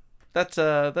lot. That's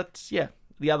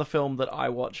The other film that I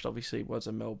watched, obviously, was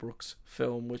a Mel Brooks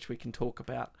film, which we can talk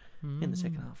about in the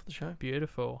second half of the show.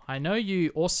 Beautiful. I know you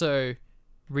also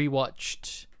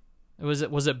rewatched. Was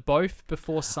it both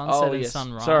Before Sunset and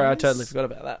Sunrise? Sorry, I totally forgot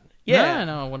about that. Yeah,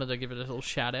 no, I wanted to give it a little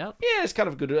shout out. Yeah, it's kind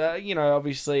of good.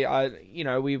 Obviously,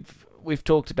 we've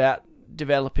talked about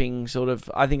developing sort of.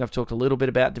 I think I've talked a little bit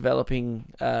about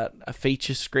developing a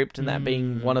feature script, and that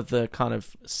being one of the kind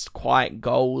of quiet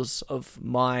goals of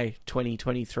my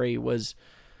 2023 was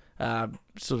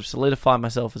sort of solidify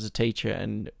myself as a teacher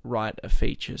and write a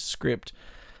feature script.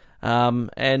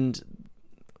 And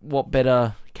what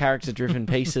better character-driven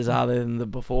pieces are there than the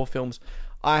Before films?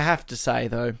 I have to say,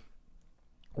 though,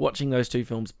 watching those 2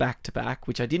 films back-to-back,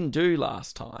 which I didn't do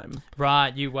last time.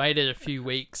 Right, you waited a few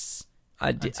weeks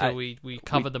until we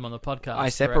covered them on the podcast. I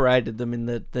separated them in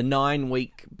the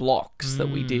 9-week blocks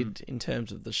that we did in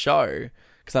terms of the show,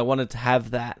 because I wanted to have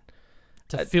that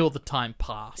to feel the time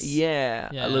pass. Yeah,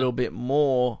 a little bit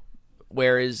more.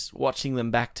 Whereas watching them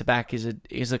back to back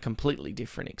is a completely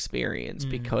different experience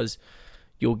because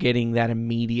you're getting that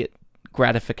immediate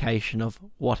gratification of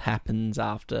what happens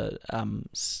after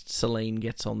Celine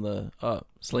gets on the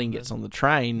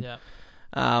train.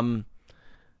 Yeah.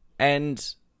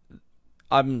 And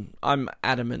I'm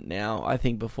adamant now. I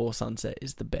think Before Sunset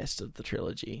is the best of the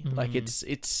trilogy. Like it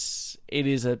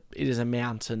is a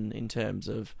mountain in terms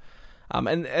of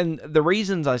and the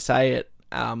reasons I say it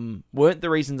weren't the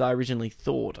reasons I originally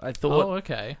thought. I thought,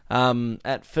 okay.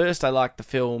 At first, I liked the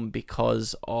film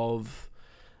because of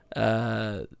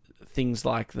things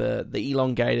like the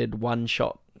elongated one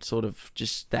shot, sort of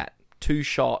just that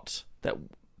 2-shot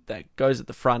that goes at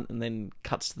the front and then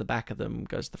cuts to the back of them,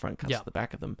 goes to the front, cuts to the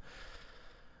back of them.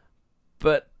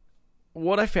 But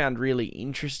what I found really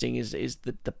interesting is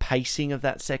the pacing of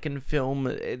that second film.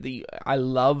 I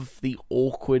love the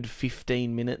awkward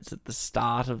 15 minutes at the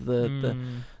start of the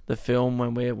film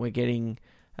when we're getting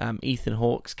Ethan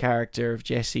Hawke's character of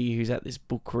Jesse, who's at this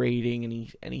book reading,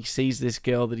 and he sees this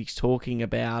girl that he's talking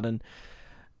about, and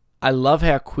I love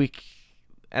how quick.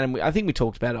 And I think we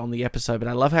talked about it on the episode, but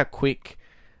I love how quick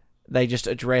they just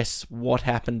address what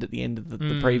happened at the end of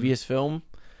the previous film.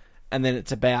 And then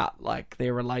it's about like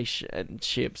their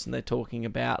relationships, and they're talking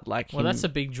about like. Well, that's a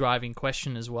big driving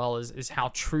question as well. Is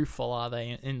how truthful are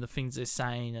they in the things they're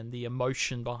saying and the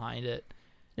emotion behind it?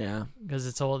 Yeah, because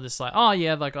it's all this like, oh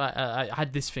yeah, like I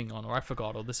had this thing on, or I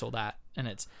forgot, or this or that, and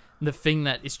it's the thing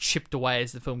that is chipped away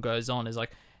as the film goes on is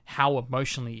like how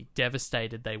emotionally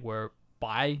devastated they were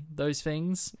by those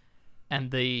things, and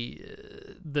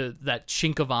that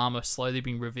chink of armor slowly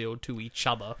being revealed to each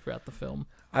other throughout the film.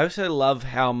 I also love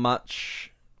how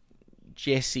much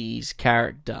Jesse's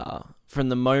character, from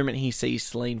the moment he sees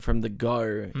Celine from the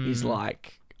go, is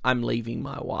like, I'm leaving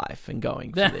my wife and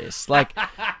going for this. Like,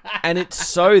 and it's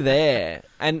so there.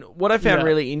 And what I found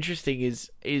really interesting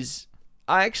is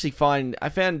I found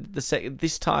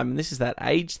this time, and this is that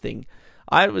age thing,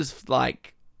 I was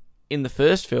like, in the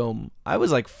first film, I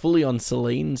was like fully on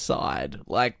Celine's side.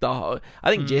 Like I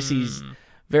think Jesse's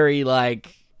very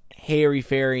like hairy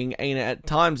fairing, and at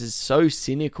times is so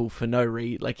cynical for no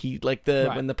reason. Like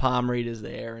when the palm reader's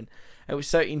there, and it was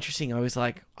so interesting. I was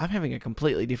like, I'm having a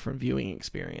completely different viewing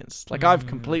experience. Like I've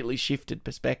completely shifted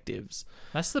perspectives.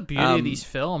 That's the beauty of these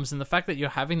films, and the fact that you're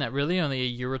having that really only a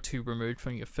year or two removed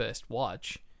from your first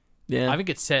watch. Yeah, I think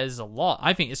it says a lot.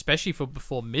 I think especially for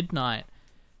Before Midnight,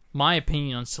 my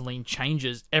opinion on Celine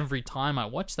changes every time I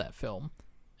watch that film,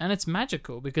 and it's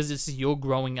magical because you're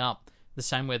growing up the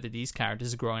same way that these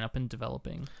characters are growing up and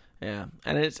developing. Yeah,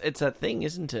 and it's that thing,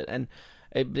 isn't it? And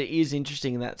it is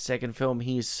interesting in that second film.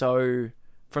 He is so,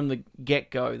 from the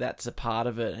get-go, that's a part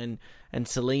of it, and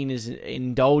Celine is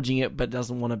indulging it but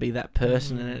doesn't want to be that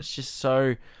person, and it's just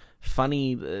so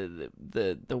funny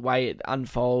the way it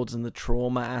unfolds and the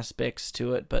trauma aspects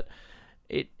to it. But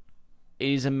it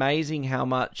is amazing how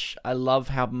much I love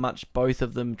how much both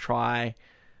of them try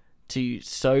to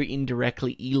so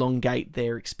indirectly elongate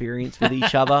their experience with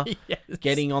each other. Yes.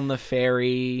 Getting on the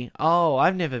ferry. Oh,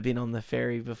 I've never been on the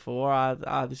ferry before.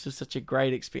 This was such a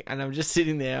great experience. And I'm just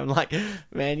sitting there. I'm like,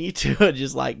 man, you two are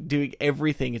just like doing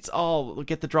everything. It's, we'll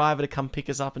get the driver to come pick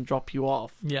us up and drop you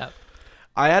off. Yeah.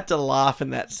 I had to laugh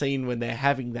in that scene when they're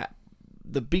having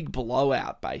the big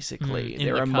blowout, basically. In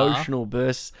their the emotional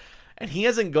bursts. And he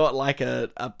hasn't got like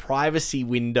a privacy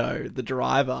window, the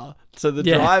driver. So the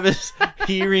driver's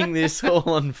hearing this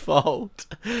all unfold.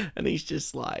 And he's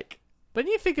just like... But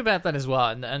you think about that as well,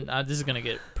 and this is going to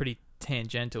get pretty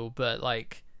tangential, but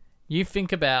like, you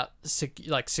think about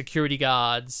security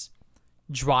guards,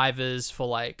 drivers for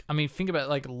like... I mean, think about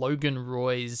like Logan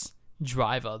Roy's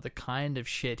driver, the kind of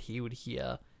shit he would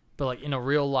hear. But like in a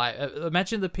real life...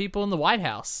 Imagine the people in the White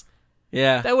House.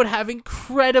 Yeah. They would have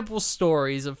incredible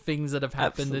stories of things that have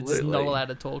happened that's Absolutely. not allowed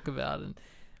to talk about.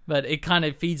 But it kind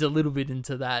of feeds a little bit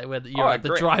into that, where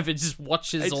the driver just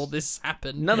watches all this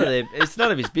happen. It's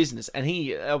none of his business. And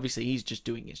he's just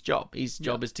doing his job. His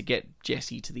job is to get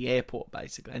Jesse to the airport,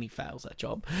 basically. And he fails that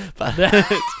job. But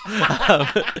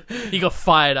he got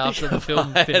fired after the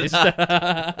film finished.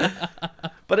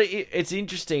 But it's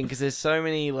interesting because there's so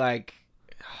many, like...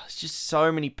 It's just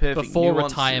so many perfect Before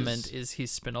nuances. Retirement is his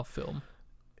spin-off film.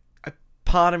 A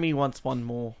part of me wants one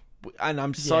more, and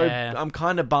I'm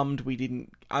kind of bummed we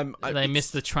didn't. They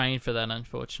missed the train for that,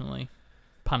 unfortunately.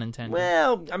 Pun intended.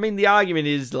 Well, I mean, the argument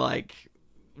is like,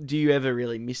 do you ever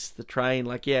really miss the train?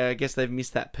 Like, yeah, I guess they've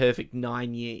missed that perfect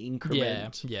 9-year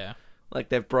increment. Yeah. Like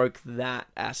they've broke that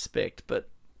aspect, but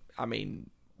I mean,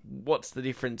 what's the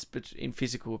difference in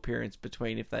physical appearance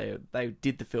between if they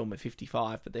did the film at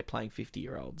 55 but they're playing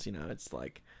 50-year-olds? You know, it's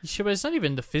like... Sure, but it's not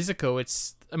even the physical.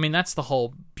 I mean, that's the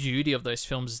whole beauty of those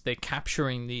films, is they're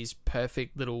capturing these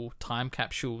perfect little time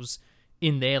capsules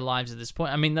in their lives at this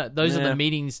point. I mean, those are the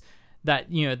meetings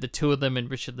that, you know, the two of them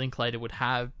and Richard Linklater would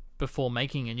have before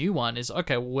making a new one. Is,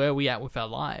 okay, where are we at with our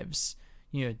lives?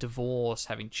 You know, divorce,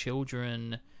 having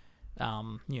children...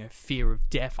 you know, fear of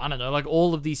death. I don't know, like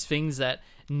all of these things that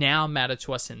now matter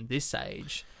to us in this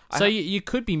age. So you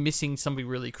could be missing something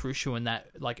really crucial in that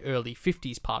like early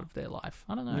 50s part of their life.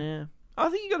 I don't know. Yeah, I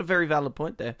think you got a very valid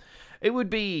point there. It would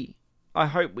be... I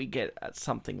hope we get at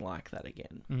something like that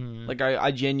again. Like I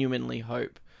genuinely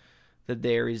hope that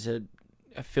there is a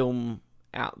film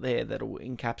out there that'll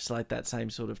encapsulate that same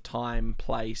sort of time,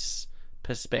 place,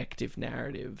 perspective,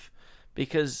 narrative,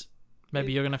 because...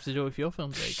 Maybe you're gonna have to do it with your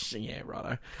film, Zeke. Yeah,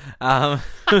 righto.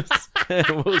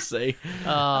 We'll see.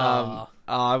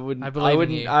 I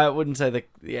wouldn't say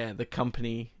the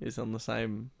company is on the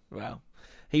same. Well,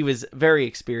 he was very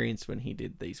experienced when he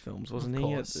did these films, wasn't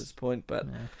he? At this point, but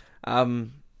I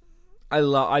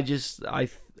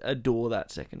adore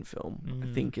that second film.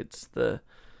 I think it's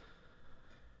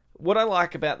what I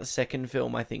like about the second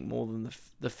film. I think more than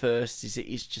the first is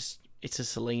it's a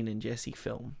Celine and Jesse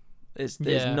film. There's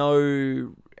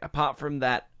no, apart from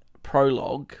that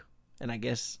prologue, and I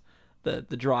guess the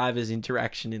driver's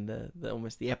interaction in the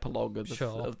almost the epilogue of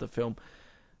the film,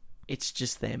 it's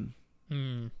just them.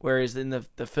 Whereas in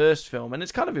the first film, and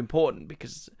it's kind of important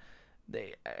because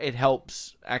it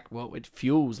helps it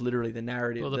fuels literally the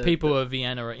narrative. Well, the people of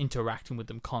Vienna are interacting with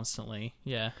them constantly.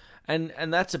 Yeah.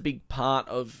 And that's a big part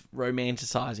of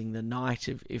romanticizing the night,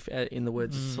 if in the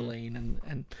words of Celine,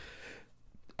 and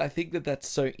I think that's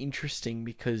so interesting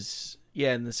because,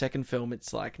 yeah, in the second film,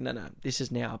 it's like, no, this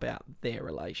is now about their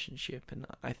relationship. And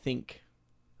I think,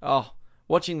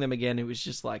 watching them again, it was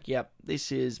just like, yep,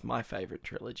 this is my favorite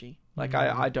trilogy. Like,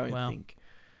 I don't think...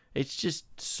 It's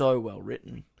just so well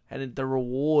written. And the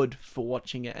reward for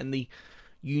watching it and the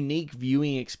unique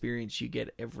viewing experience you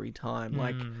get every time.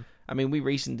 Like, I mean, we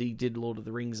recently did Lord of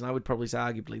the Rings, and I would probably say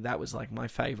arguably that was like my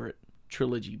favorite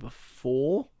trilogy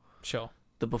before. Sure.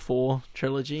 The Before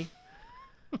trilogy.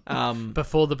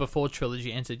 Before the Before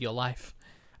trilogy entered your life.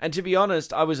 And to be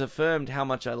honest, I was affirmed how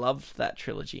much I loved that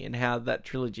trilogy and how that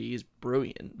trilogy is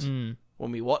brilliant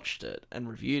when we watched it and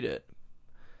reviewed it.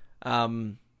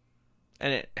 And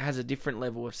it has a different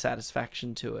level of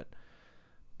satisfaction to it.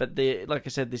 But like I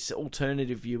said, this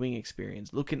alternative viewing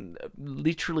experience,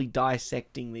 literally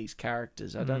dissecting these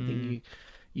characters. I don't think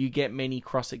you get many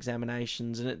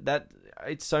cross-examinations, and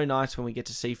it's so nice when we get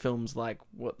to see films like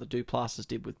what the Duplasses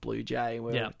did with Blue Jay,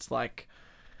 where it's like,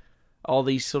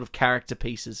 these sort of character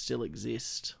pieces still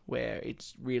exist, where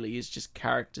it really is just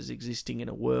characters existing in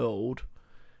a world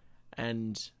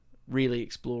and really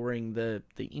exploring the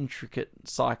intricate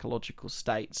psychological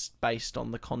states based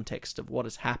on the context of what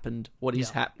has happened, what is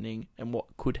happening, and what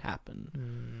could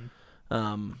happen.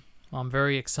 I'm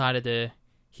very excited to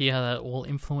hear how that all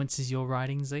influences your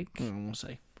writing, Zeke. We'll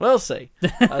see. We'll see.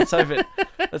 Let's hope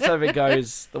it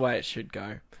goes the way it should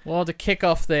go. Well, to kick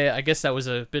off there, I guess that was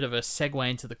a bit of a segue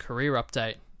into the career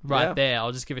update. Right there,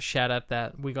 I'll just give a shout out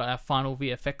that we got our final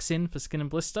VFX in for Skin and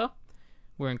Blister.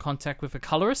 We're in contact with a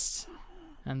colorist,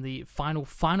 and the final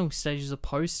stages of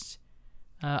post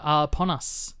are upon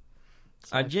us.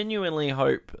 So, I genuinely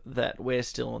hope that we're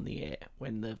still on the air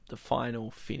when the final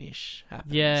finish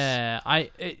happens. Yeah,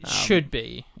 it should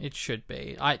be. It should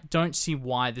be. I don't see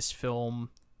why this film...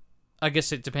 I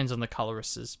guess it depends on the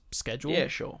colorist's schedule. Yeah,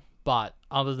 sure. But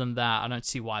other than that, I don't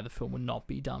see why the film would not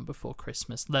be done before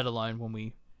Christmas, let alone when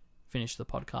we finish the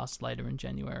podcast later in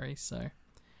January. So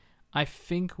I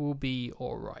think we'll be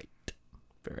all right.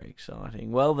 Very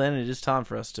exciting. Well, then it is time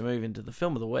for us to move into the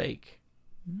film of the week.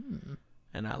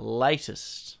 And our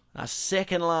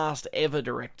second last ever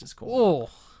director's corner. Oh,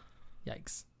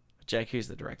 yikes. Jake, who's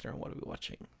the director and what are we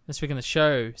watching? This week on the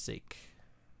show, Zeke,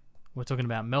 we're talking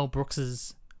about Mel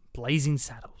Brooks's Blazing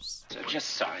Saddles. So just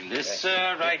sign this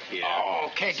right here. Oh,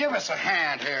 okay, give us a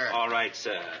hand here. All right,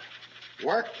 sir.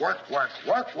 Work. Okay, folks,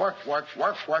 let's wind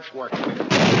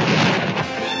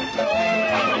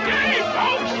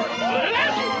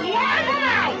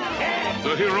out!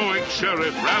 The heroic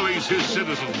sheriff rallies his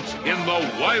citizens in the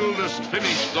wildest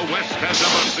finish the West has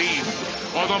ever seen,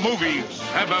 or the movies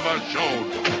have ever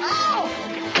shown. Ow!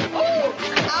 Oh,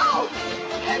 ow!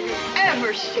 Have you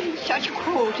ever seen such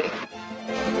cruelty?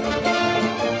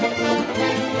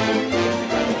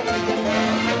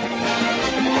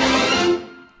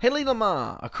 Hedy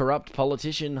Lamarr, a corrupt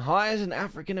politician, hires an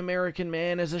African-American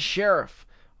man as a sheriff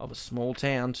of a small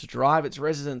town to drive its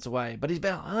residents away, but his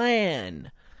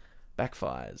plan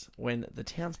backfires when the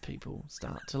townspeople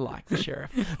start to like the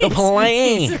sheriff. The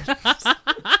plan!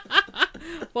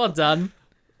 Well done.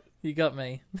 You got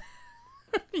me.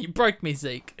 You broke me,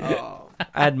 Zeke. Oh,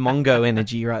 I had Mongo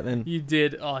energy right then. You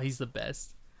did. Oh, he's the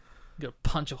best. You got to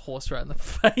punch a horse right in the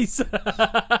face.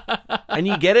 And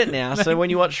you get it now, so when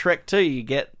you watch Shrek 2, you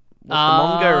get what the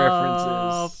Mongo reference is.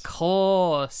 Of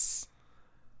course.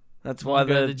 That's why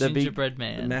Mongo, the big, gingerbread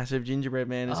man. the massive gingerbread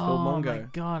man is called Mongo. Oh my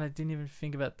god, I didn't even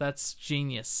think about that. That's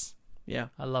genius. Yeah.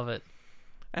 I love it.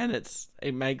 And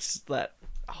it makes that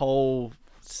whole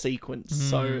sequence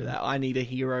so that I need a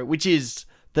hero, which is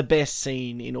the best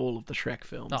scene in all of the Shrek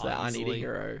films. Oh, that easily. I need a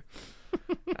hero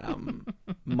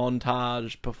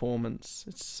montage performance.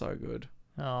 It's so good.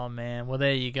 Oh man, well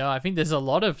there you go. I think there's a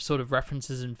lot of sort of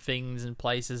references and things and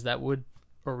places that would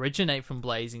originate from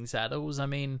Blazing Saddles. I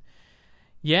mean,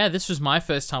 yeah, this was my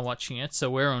first time watching it, so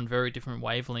we're on very different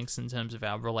wavelengths in terms of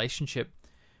our relationship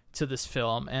to this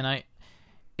film. And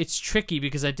it's tricky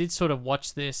because I did sort of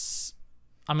watch this.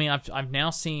 I mean, I've now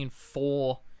seen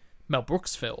 4 Mel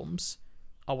Brooks films.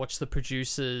 I watched The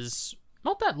Producers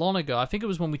not that long ago. I think it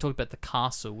was when we talked about The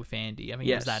Castle with Andy. I mean,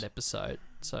 it was that episode.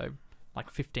 So, like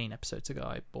 15 episodes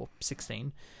ago, or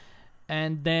 16.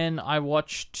 And then I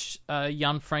watched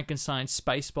Young Frankenstein,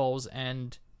 Spaceballs,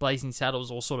 and Blazing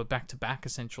Saddles all sort of back-to-back,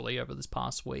 essentially, over this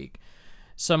past week.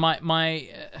 So my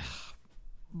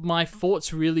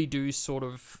thoughts really do sort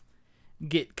of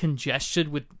get congested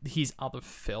with his other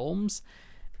films.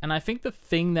 And I think the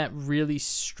thing that really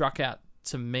stuck out,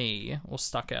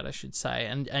 I should say,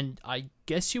 and I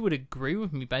guess you would agree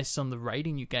with me based on the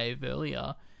rating you gave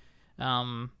earlier,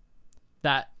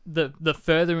 that the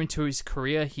further into his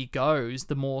career he goes,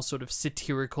 the more sort of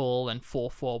satirical and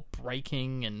fourth wall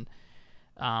breaking and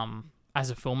as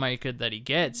a filmmaker that he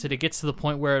gets, and it gets to the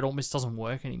point where it almost doesn't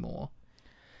work anymore.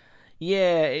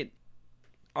 Yeah,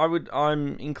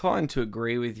 I'm inclined to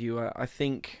agree with you. I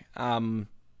think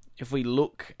if we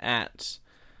look at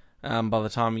by the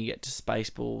time you get to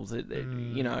Spaceballs,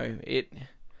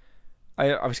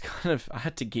 I was kind of, I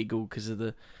had to giggle because of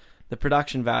the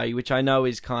production value, which I know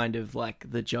is kind of like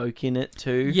the joke in it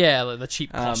too. Yeah, like the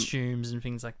cheap costumes and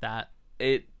things like that.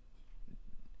 It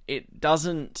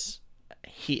doesn't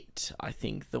hit, I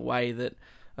think, the way that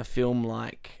a film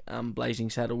like Blazing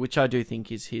Saddle, which I do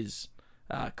think is his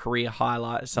career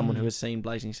highlight, as someone who has seen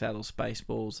Blazing Saddle,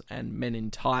 Spaceballs, and Men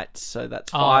in Tights. So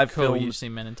that's 5 films. You've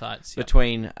seen Men in Tights. Yep.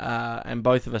 Between, and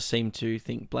both of us seem to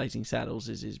think Blazing Saddles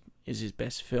is his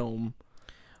best film.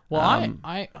 Well,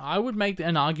 I would make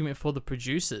an argument for The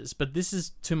Producers, but this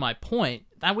is, to my point,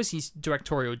 that was his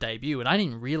directorial debut, and I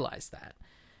didn't realize that.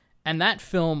 And that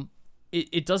film,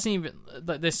 it doesn't even...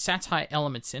 There's satire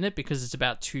elements in it because it's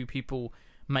about 2 people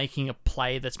making a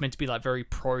play that's meant to be like very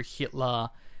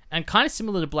pro-Hitler, and kind of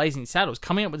similar to Blazing Saddles,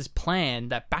 coming up with this plan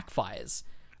that backfires.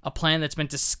 A plan that's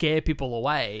meant to scare people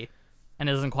away, and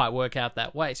it doesn't quite work out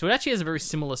that way. So it actually has a very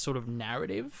similar sort of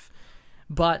narrative,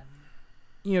 but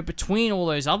between all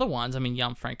those other ones, I mean,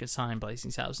 Young Frankenstein,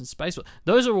 Blazing Saddles, and Space,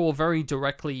 those are all very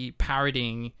directly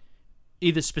parodying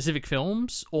either specific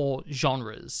films or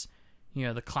genres.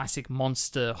 The classic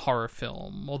monster horror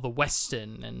film or the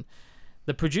Western, and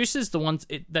the producers, the ones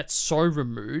that's so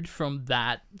removed from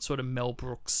that sort of Mel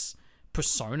Brooks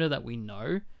persona that we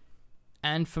know.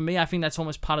 And for me, I think that's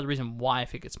almost part of the reason why I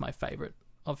think it's my favorite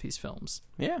of his films.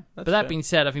 Yeah. But that being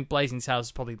said, I think Blazing Saddles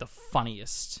is probably the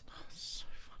funniest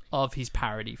of his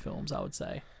parody films, I would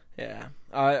say. Yeah.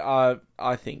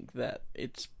 I think that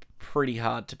it's pretty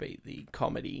hard to beat the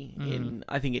comedy in.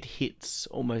 I think it hits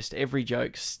almost every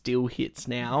joke, still hits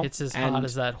now. It's as hard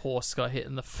as that horse got hit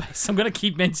in the face. I'm going to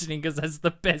keep mentioning because that's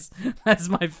the best. That's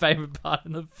my favorite part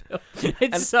in the film.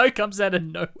 It so comes out of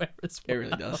nowhere as well. It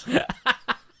really does.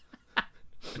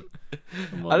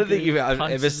 I don't think I've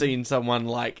ever seen someone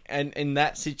and in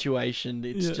that situation,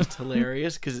 it's just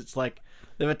hilarious because it's like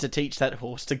they've had to teach that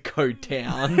horse to go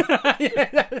down.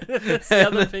 That's the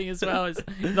other thing as well, is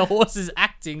the horse is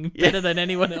acting better than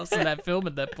anyone else in that film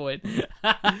at that point.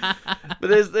 But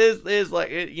there's like,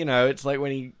 it's like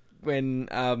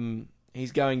when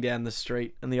he's going down the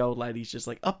street and the old lady's just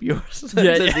like, up yours. Says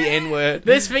the N word.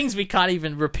 There's things we can't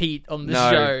even repeat on the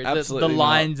show. The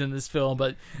lines in this film,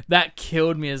 but that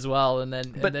killed me as well. And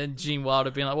then Gene Wilder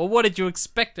being like, well, what did you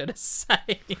expect her to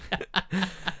say?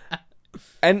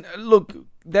 And look,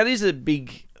 that is a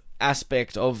big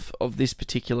aspect of this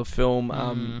particular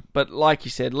film. But like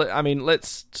you said,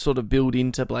 let's sort of build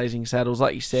into Blazing Saddles.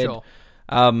 Like you said, Sure.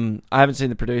 I haven't seen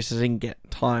the producers. I didn't get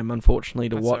time, unfortunately,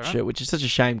 to watch alright. it, which is such a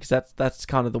shame because that's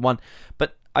kind of the one.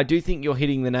 But I do think you're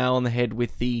hitting the nail on the head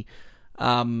with the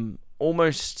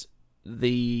almost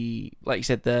the, like you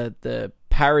said, the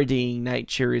parodying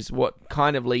nature is what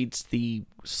kind of leads the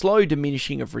slow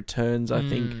diminishing of returns, I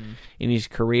think, in his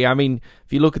career. I mean,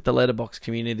 if you look at the Letterboxd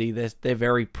community, they're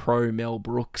very pro Mel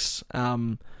Brooks.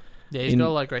 Yeah, he's got a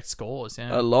lot of great scores.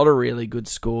 Yeah, a lot of really good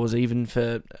scores, even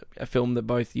for a film that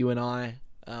both you and I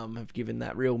have given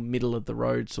that real middle of the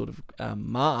road sort of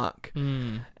mark.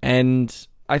 And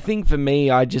I think for me,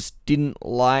 I just didn't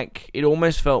like it.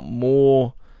 Almost felt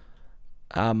more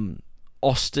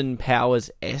Austin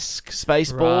Powers-esque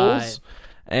Spaceballs. Right.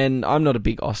 And I'm not a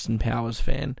big Austin Powers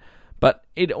fan, but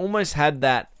it almost had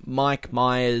that Mike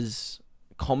Myers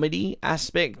comedy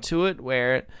aspect to it,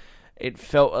 where it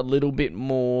felt a little bit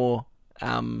more.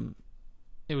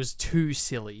 It was too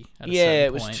silly. At a Yeah, certain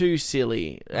it was point. too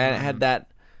silly, and it had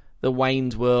the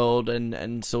Wayne's World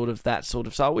and sort of that sort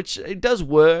of style, which it does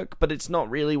work, but it's not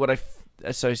really what I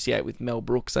associate with Mel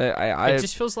Brooks. It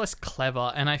just feels less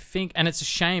clever, and I think, and it's a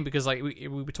shame because like we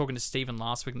were talking to Stephen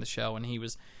last week in the show, and he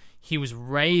was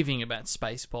raving about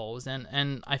Spaceballs,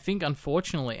 and I think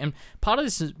unfortunately, and part of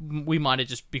this is we might have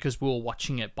just because we were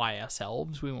watching it by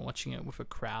ourselves, we weren't watching it with a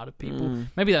crowd of people.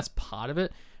 Maybe that's part of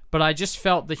it, but I just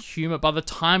felt the humor. By the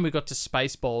time we got to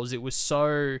Spaceballs, it was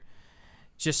so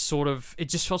just sort of, it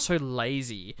just felt so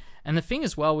lazy. And the thing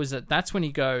as well was that that's when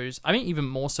he goes, I mean, even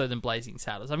more so than Blazing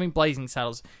Saddles. I mean, Blazing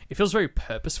Saddles, it feels very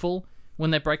purposeful when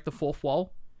they break the fourth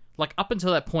wall. Like, up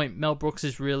until that point, Mel Brooks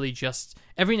is really just...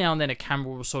 Every now and then a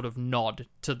camera will sort of nod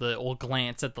to or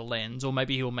glance at the lens, or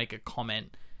maybe he'll make a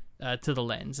comment to the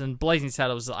lens. And Blazing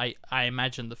Saddles, I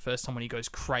imagine the first time when he goes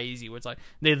crazy, where it's like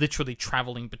they're literally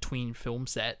traveling between film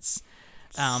sets.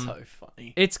 so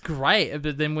funny. It's great,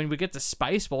 but then when we get to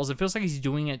Spaceballs, it feels like he's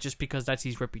doing it just because that's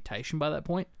his reputation by that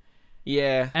point.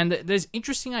 Yeah. And there's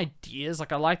interesting ideas.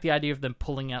 Like, I like the idea of them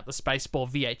pulling out the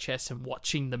Spaceball VHS and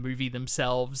watching the movie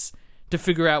themselves to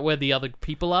figure out where the other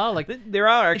people are. Like, there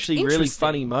are actually really interesting.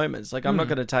 funny moments. Like, I'm not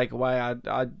going to take away.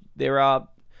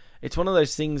 It's one of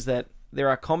those things that there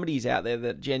are comedies out there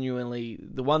that genuinely,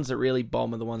 the ones that really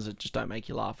bomb are the ones that just don't make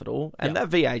you laugh at all. And that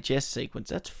VHS sequence,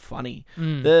 that's funny.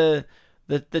 The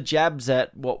jabs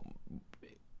at what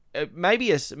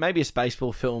maybe a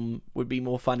Spaceball film would be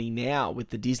more funny now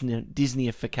with the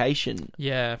Disneyification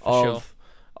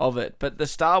of it. But the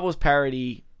Star Wars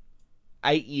parody,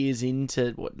 8 years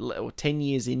into or 10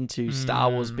 years into Star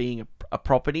Wars being a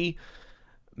property,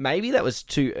 maybe that was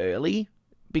too early,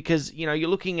 because you're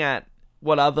looking at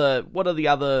what are the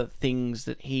other things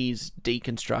that he's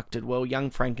deconstructed. Well, Young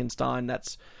Frankenstein,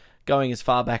 that's going as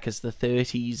far back as the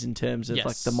 30s in terms of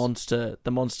like the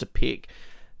monster pick.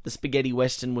 The spaghetti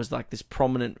western was like this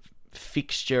prominent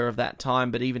fixture of that time,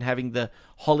 but even having the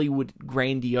Hollywood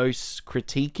grandiose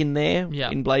critique in there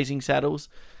in Blazing Saddles,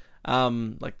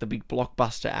 like the big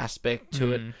blockbuster aspect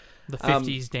to it. The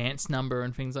 50s dance number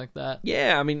and things like that.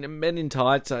 Yeah, I mean, Men in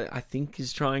Tights, I think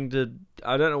is trying to...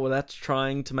 I don't know what that's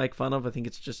trying to make fun of. I think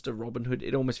it's just a Robin Hood.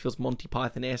 It almost feels Monty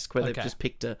Python-esque, where they've just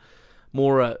picked a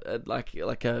more like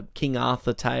a King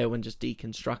Arthur tale and just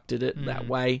deconstructed it that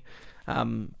way.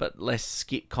 But less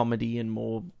skit comedy and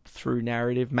more through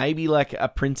narrative. Maybe like a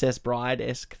Princess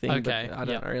Bride-esque thing, Okay, but I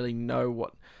don't really know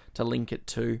what to link it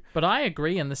to. But I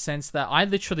agree in the sense that I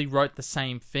literally wrote the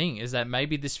same thing, is that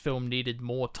maybe this film needed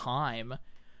more time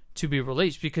to be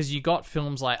released, because you got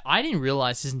films like, I didn't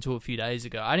realize this until a few days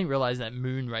ago, I didn't realize that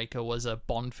Moonraker was a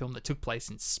Bond film that took place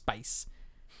in space.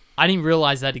 I didn't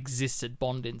realize that existed,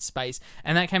 Bond in space.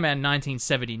 And that came out in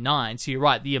 1979, so you're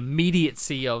right, the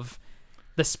immediacy of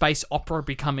the space opera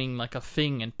becoming like a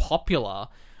thing and popular.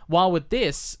 While with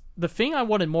this, the thing I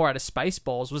wanted more out of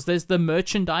Spaceballs was there's the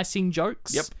merchandising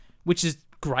jokes. Yep. Which is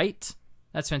great.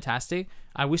 That's fantastic.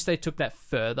 I wish they took that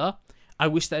further. I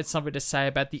wish they had something to say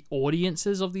about the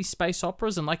audiences of these space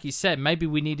operas. And like you said, maybe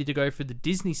we needed to go for the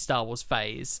Disney Star Wars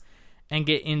phase and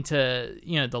get into,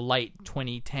 the late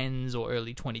 2010s or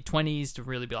early 2020s to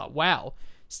really be like, wow,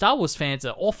 Star Wars fans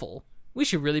are awful. We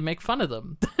should really make fun of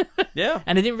them. Yeah.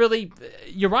 And it didn't really...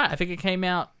 You're right. I think it came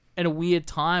out at a weird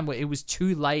time where it was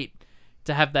too late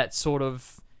to have that sort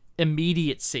of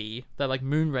immediacy that like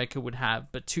Moonraker would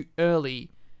have, but too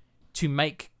early to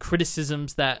make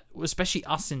criticisms that especially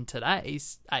us in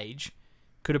today's age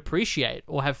could appreciate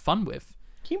or have fun with.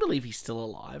 Can you believe he's still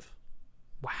alive?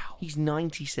 Wow. He's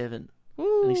 97.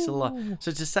 And he's still alive.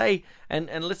 So to say, and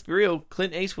let's be real,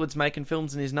 Clint Eastwood's making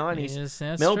films in his 90s. Yes,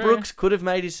 that's Mel true. Brooks could have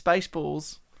made his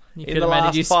Spaceballs He in could the have made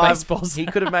last it use 5. Spaceballs. He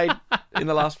could have made in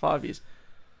the last 5 years.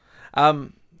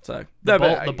 So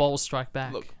The balls strike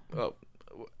back. Look, well,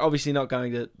 obviously not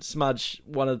going to smudge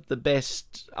one of the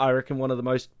best, I reckon one of the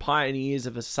most pioneers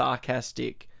of a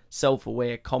sarcastic,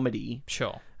 self-aware comedy.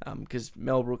 Sure. Because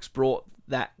Mel Brooks brought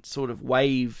that sort of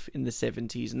wave in the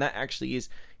 70s, and that actually is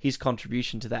his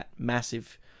contribution to that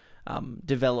massive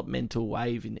developmental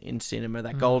wave in cinema,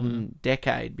 that golden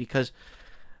decade, because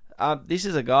this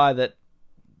is a guy that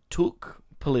took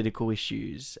political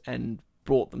issues and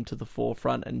brought them to the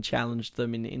forefront and challenged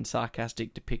them in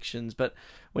sarcastic depictions. But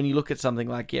when you look at something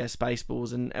like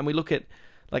Spaceballs, and we look at,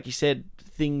 like you said,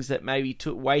 things that maybe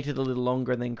waited a little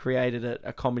longer and then created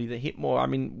a comedy that hit more. I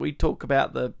mean, we talk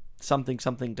about the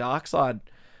something Dark Side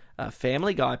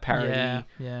Family Guy parody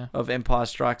of Empire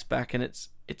Strikes Back, and it's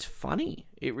funny.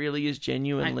 It really is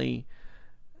genuinely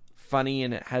funny,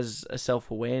 and it has a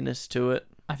self-awareness to it.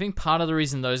 I think part of the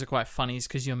reason those are quite funny is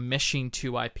because you're meshing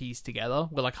two IPs together,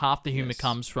 where like half the humor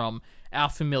comes from our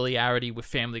familiarity with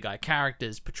Family Guy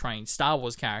characters portraying Star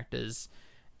Wars characters,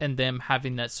 and them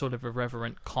having that sort of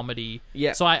irreverent comedy.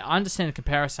 Yeah. So I understand the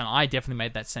comparison. I definitely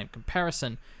made that same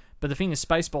comparison. But the thing is,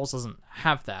 Spaceballs doesn't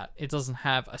have that. It doesn't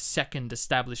have a second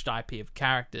established IP of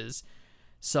characters.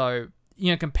 So,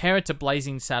 compare it to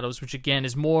Blazing Saddles, which again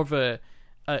is more of a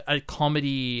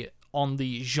comedy on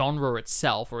the genre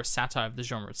itself, or a satire of the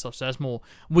genre itself, so it has more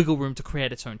wiggle room to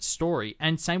create its own story.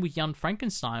 And same with Young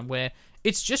Frankenstein, where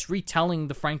it's just retelling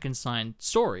the Frankenstein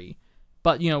story,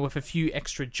 but with a few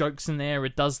extra jokes in there.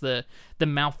 It does the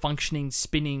malfunctioning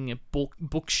spinning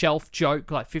bookshelf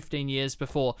joke like 15 years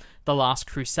before The Last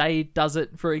Crusade does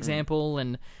it, for example.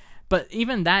 But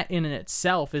even that in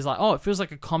itself is like, it feels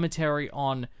like a commentary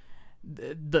on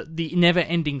the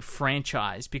never-ending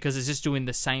franchise, because it's just doing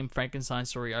the same Frankenstein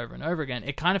story over and over again.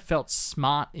 It kind of felt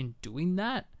smart in doing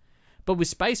that. But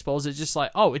with Spaceballs, it's just like,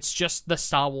 it's just the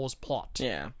Star Wars plot.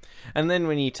 Yeah. And then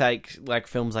when you take like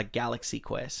films like Galaxy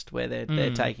Quest, where they're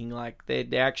taking like they're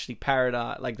actually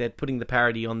they're putting the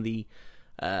parody on the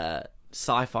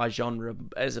sci-fi genre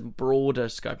as a broader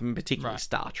scope, and particularly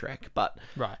Star Trek. But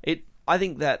I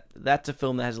think that's a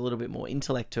film that has a little bit more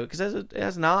intellect to it, because it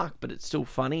has an arc, but it's still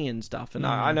funny and stuff. And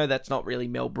I know that's not really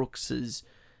Mel Brooks's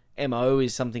MO,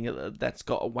 is something that's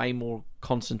got a way more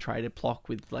concentrated plot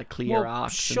with like clear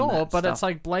arcs. Sure, but it's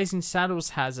like Blazing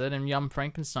Saddles has it, and Young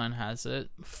Frankenstein has it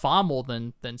far more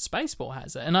than Spaceball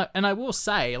has it. And I will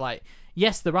say, like,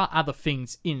 yes, there are other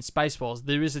things in Spaceballs.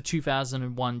 There is a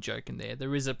 2001 joke in there.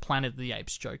 There is a Planet of the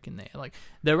Apes joke in there. Like,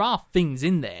 there are things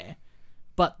in there.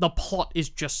 But the plot is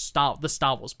just the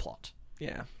Star Wars plot.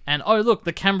 Yeah. And, look,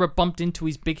 the camera bumped into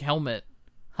his big helmet.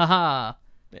 Haha.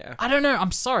 Yeah. I don't know.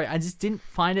 I'm sorry. I just didn't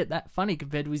find it that funny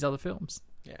compared to his other films.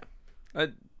 Yeah.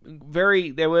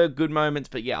 There were good moments,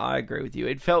 but yeah, I agree with you.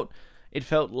 It felt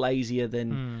lazier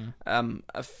than,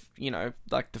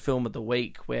 like the film of the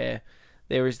week, where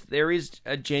there is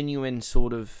a genuine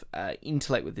sort of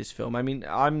intellect with this film. I mean,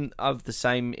 I'm of the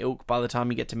same ilk. By the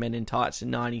time you get to Men in Tights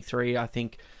in '93, I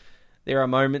think there are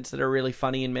moments that are really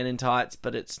funny in Men in Tights,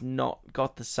 but it's not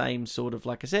got the same sort of,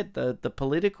 like I said, the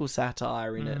political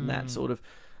satire in it, and that sort of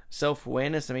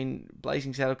self-awareness. I mean,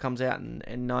 Blazing Saddle comes out in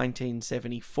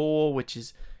 1974, which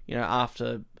is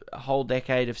after a whole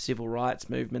decade of civil rights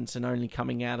movements and only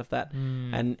coming out of that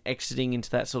and exiting into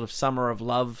that sort of summer of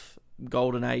love,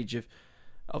 golden age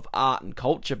of art and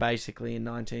culture, basically, in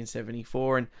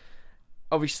 1974. And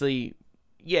obviously,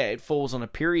 it falls on a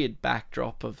period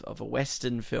backdrop of a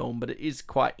Western film, but it is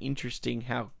quite interesting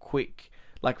how quick,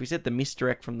 like we said, the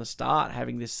misdirect from the start,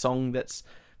 having this song that's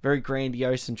very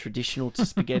grandiose and traditional to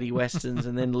spaghetti westerns,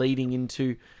 and then leading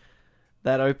into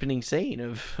that opening scene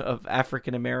of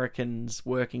African Americans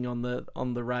working on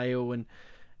the rail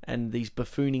and these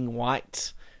buffooning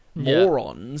white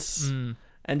morons,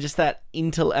 and just that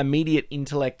immediate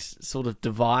intellect sort of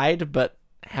divide, but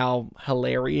how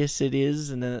hilarious it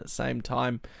is, and then at the same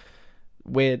time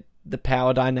where the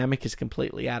power dynamic is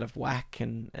completely out of whack,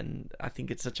 and I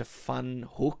think it's such a fun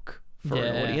hook for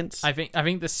an audience. I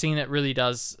think the scene that really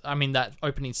does, that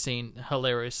opening scene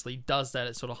hilariously does that.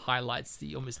 It sort of highlights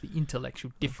almost the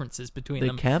intellectual differences between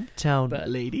them. The Camptown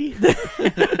lady.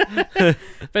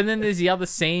 But then there's the other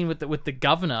scene with the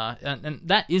governor, and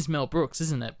that is Mel Brooks,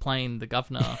 isn't it? Playing the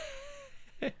governor.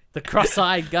 The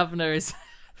cross-eyed governor is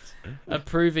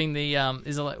approving the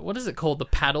what is it called? The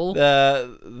paddle?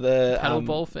 The paddle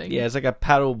ball thing? Yeah, it's like a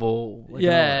paddle ball.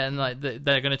 And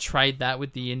they're going to trade that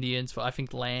with the Indians for, I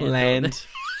think, land.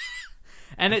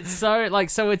 And it's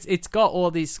so it's got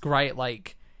all this great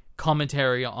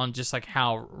commentary on just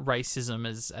how racism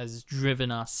has driven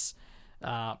us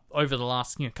over the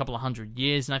last couple of hundred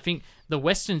years. And I think the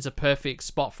Western's a perfect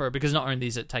spot for it, because not only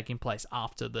is it taking place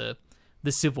after the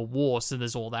Civil War, so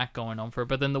there's all that going on for it,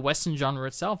 but then the Western genre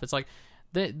itself, it's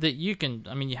that you can,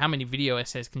 how many video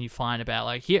essays can you find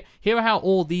about here are how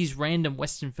all these random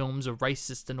Western films are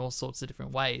racist in all sorts of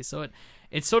different ways. So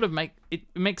it sort of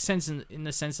makes sense in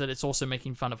the sense that it's also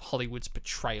making fun of Hollywood's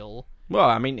portrayal.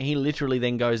 Well, he literally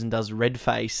then goes and does red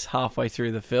face halfway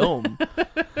through the film,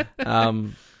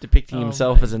 depicting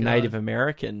himself as a Native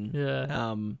American.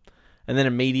 Yeah. And then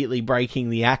immediately breaking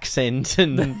the accent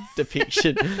and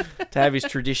depiction to have his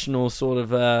traditional sort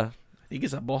of, I think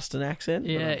it's a Boston accent.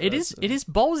 Yeah, it is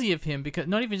ballsy of him, because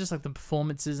not even just the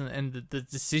performances and the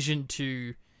decision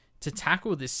to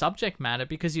tackle this subject matter,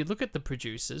 because you look at the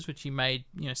producers, which he made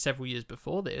several years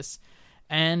before this,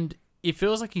 and it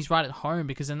feels like he's right at home,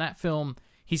 because in that film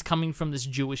he's coming from this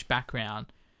Jewish background.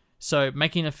 So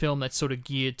making a film that's sort of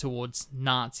geared towards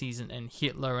Nazis and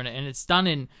Hitler, and it's done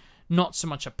in not so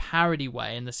much a parody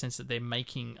way, in the sense that they're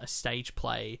making a stage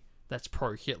play that's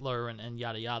pro-Hitler and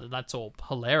yada yada. That's all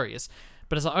hilarious.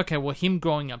 But it's okay, well, him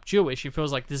growing up Jewish, it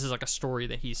feels like this is a story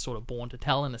that he's sort of born to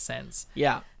tell, in a sense.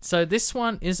 Yeah. So this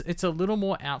one it's a little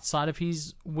more outside of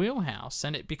his wheelhouse,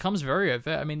 and it becomes very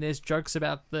overt. There's jokes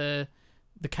about the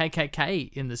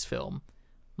KKK in this film.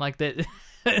 That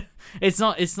it's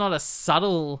not a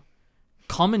subtle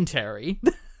commentary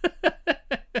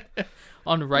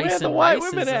on race and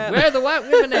racism. Where are the white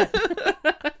women at?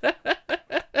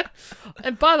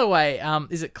 And by the way,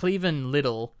 is it Cleveland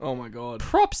Little? Oh my god.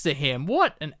 Props to him.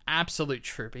 What an absolute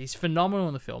trooper. He's phenomenal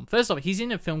in the film. First off, he's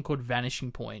in a film called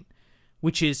Vanishing Point,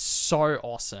 which is so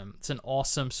awesome. It's an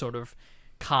awesome sort of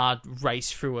car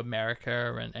race through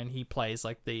America, and he plays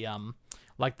the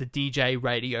DJ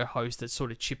radio host that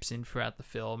sort of chips in throughout the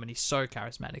film, and he's so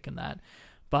charismatic in that.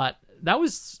 But that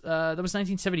was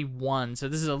 1971, so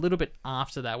this is a little bit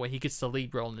after that, where he gets the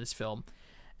lead role in this film,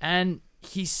 and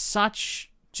he's such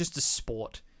just a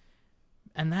sport.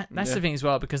 And that's the thing as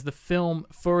well, because the film,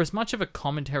 for as much of a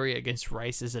commentary against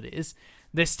race as it is,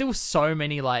 there's still so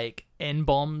many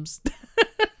N-bombs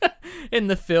in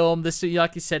the film. This,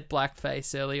 like you said,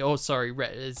 blackface earlier. Oh, sorry,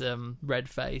 red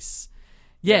face.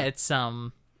 Yeah, it's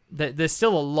there's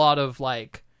still a lot of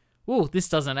oh, this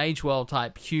doesn't age well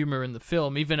type humor in the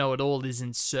film, even though it all is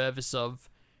in service of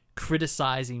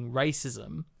criticizing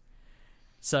racism.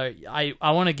 So I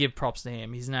want to give props to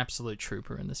him. He's an absolute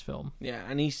trooper in this film. Yeah,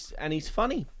 and he's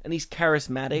funny, and he's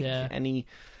charismatic,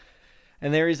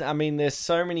 and there's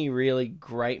so many really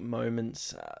great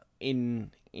moments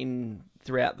in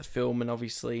throughout the film, and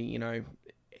obviously,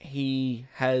 he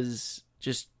has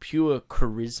just pure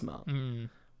charisma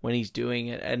when he's doing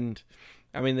it. And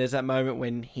there's that moment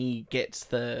when he gets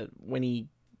the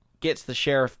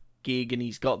sheriff gig, and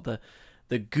he's got the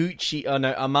Gucci,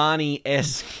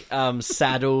 Armani-esque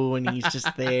saddle, and he's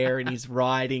just there, and he's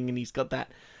riding, and he's got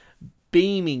that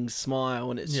beaming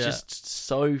smile, and it's just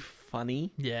so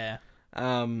funny. Yeah.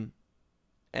 And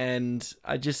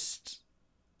I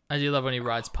do love when he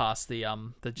rides past the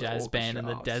jazz band in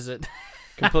the desert.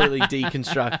 Completely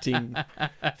deconstructing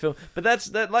film, but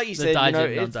that's like you said,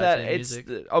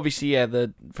 obviously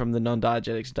from the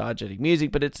non-diegetic to diegetic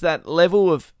music, but it's that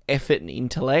level of effort and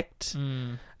intellect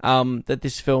that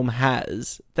this film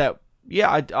has that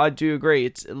yeah, I do agree.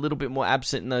 It's a little bit more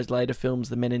absent in those later films,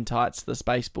 the Men in Tights, the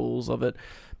Spaceballs of it,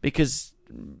 because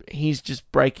he's just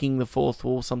breaking the fourth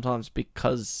wall sometimes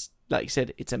because, like you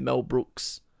said, it's a Mel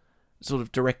Brooks sort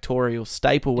of directorial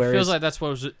staple. Whereas It feels like that's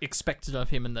what was expected of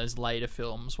him in those later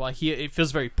films, while here it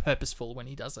feels very purposeful when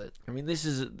he does it. I mean, this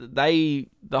is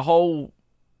the whole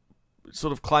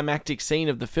sort of climactic scene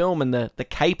of the film and the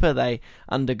caper they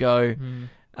undergo.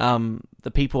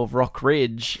 The people of Rock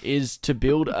Ridge is to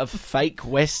build a fake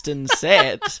Western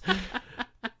set.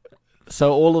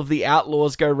 So all of the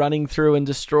outlaws go running through and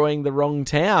destroying the wrong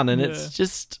town, and it's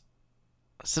just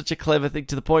such a clever thing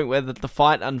to the point where the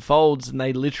fight unfolds and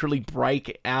they literally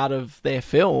break out of their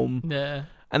film. Yeah.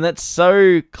 And that's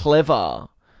so clever,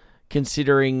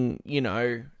 considering, you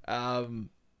know,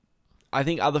 I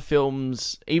think other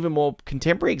films, even more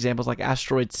contemporary examples like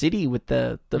Asteroid City with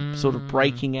the sort of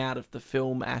breaking out of the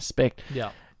film aspect.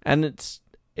 Yeah. And it's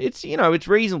you know, it's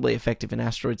reasonably effective in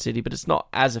Asteroid City, but it's not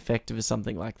as effective as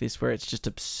something like this where it's just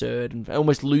absurd and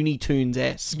almost Looney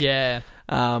Tunes-esque. Yeah.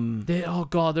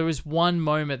 There was one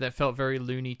moment that felt very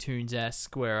Looney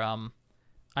Tunes-esque where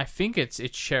I think it's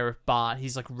Sheriff Bart.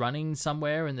 He's like running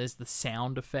somewhere and there's the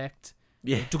sound effect.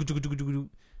 Yeah.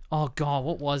 Oh god,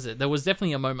 what was it? There was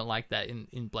definitely a moment like that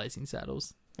in Blazing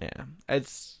Saddles. Yeah.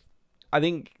 I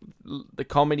think the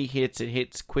comedy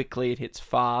hits quickly, it hits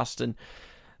fast, and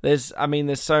there's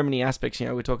so many aspects, you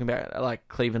know, we're talking about like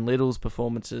Cleveland Little's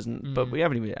performances, but we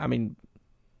haven't even, I mean,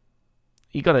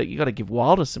 you gotta give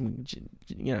Wilder some,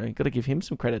 you know, you gotta give him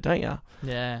some credit, don't you?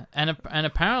 Yeah, and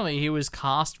apparently he was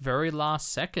cast very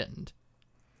last second,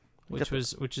 which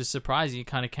is surprising. He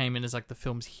kind of came in as like the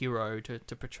film's hero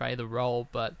to portray the role.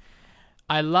 But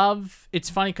it's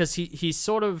funny because he's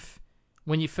sort of,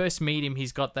 when you first meet him,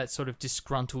 he's got that sort of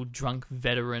disgruntled drunk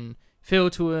veteran feel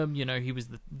to him. You know, he was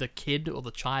the kid or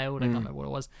the child. I can't remember what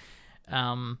it was.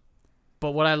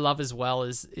 But what I love as well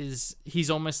is he's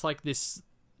almost like this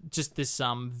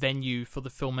venue for the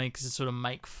filmmakers to sort of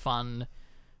make fun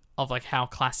of like how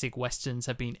classic westerns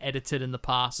have been edited in the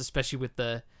past, especially with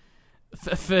the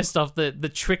first off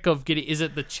the trick of getting, is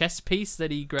it the chess piece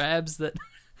that he grabs that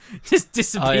just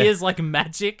disappears like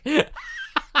magic?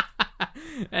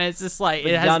 And it's just like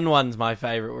the gun one's my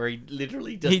favorite, where he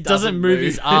literally just doesn't move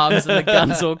his arms and the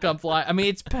guns all come flying. I mean,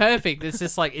 it's perfect. It's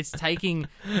just like it's taking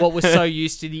what we're so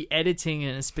used to, the editing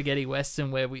in a spaghetti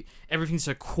western where everything's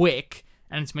so quick,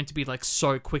 and it's meant to be like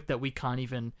so quick that we can't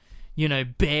even, you know,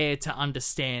 bear to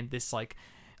understand this like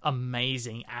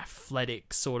amazing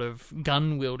athletic sort of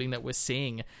gun wielding that we're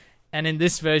seeing. And in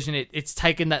this version, it's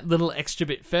taken that little extra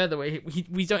bit further where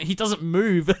he doesn't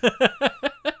move.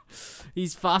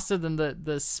 He's faster than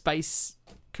the space.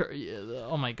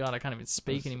 Oh my god, I can't even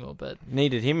speak anymore. But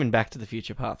needed him in Back to the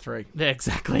Future Part 3. Yeah,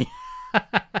 exactly.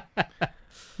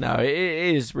 No, it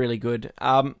is really good.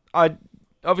 I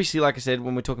obviously, like I said,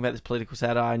 when we're talking about this political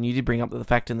satire, and you did bring up the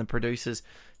fact in the producers,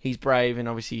 he's brave, and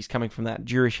obviously he's coming from that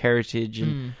Jewish heritage,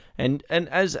 and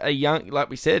as a young, like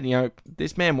we said, you know,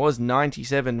 this man was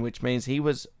 97, which means he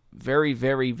was very,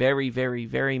 very, very, very,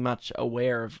 very much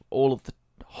aware of all of the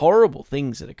horrible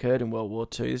things that occurred in World War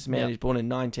II. This man is born in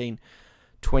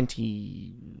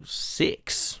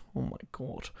 1926. Oh my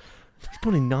god. He's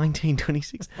born in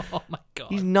 1926. Oh my god.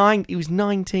 He was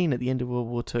 19 at the end of World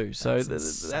War II. So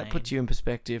that puts you in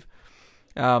perspective.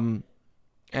 And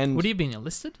would he have been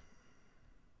enlisted?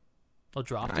 Or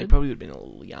drafted? He probably would have been a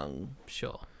little young.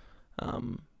 Sure.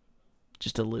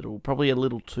 Just a little, probably a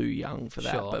little too young for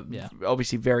that, but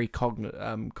obviously very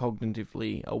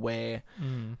cognitively aware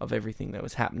of everything that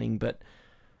was happening. But,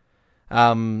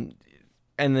 and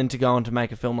then to go on to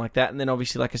make a film like that, and then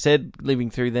obviously, like I said,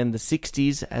 living through then the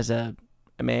 60s as a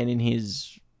man in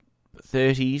his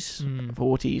 30s,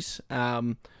 40s,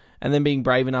 and then being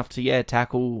brave enough to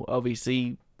tackle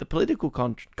obviously the political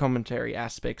commentary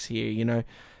aspects here. You know,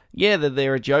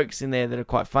 there are jokes in there that are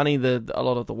quite funny. A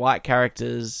lot of the white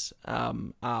characters are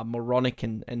moronic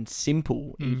and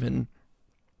simple, even,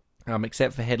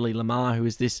 except for Hedley Lamar, who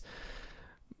is this,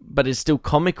 but is still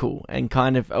comical and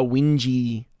kind of a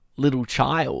whingy little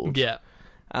child. Yeah.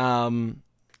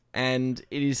 And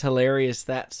it is hilarious,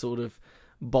 that sort of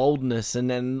boldness, and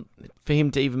then for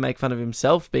him to even make fun of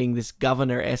himself being this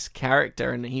governor-esque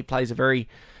character, and he plays a very...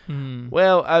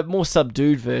 Well, a more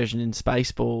subdued version in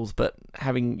Spaceballs, but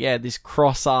having, this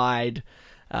cross-eyed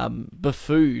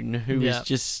buffoon who is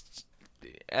just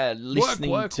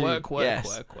listening work. Hello,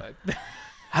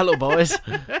 boys.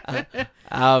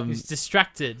 He's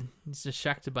distracted. He's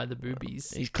distracted by the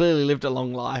boobies. He's clearly lived a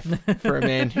long life for a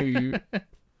man who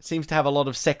seems to have a lot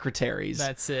of secretaries.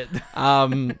 That's it.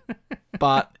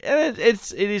 But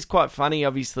it is quite funny,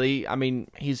 obviously. I mean,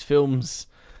 his films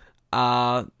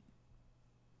are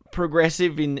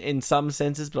progressive in some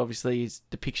senses, but obviously his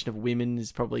depiction of women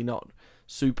is probably not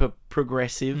super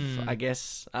progressive, I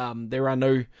guess. There are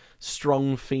no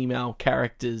strong female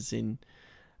characters in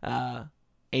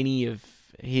any of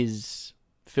his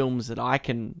films that I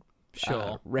can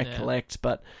recollect,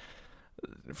 but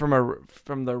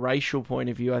from the racial point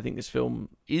of view, I think this film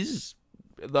is,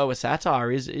 though a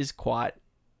satire, is quite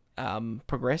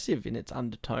progressive in its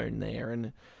undertone there.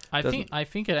 And I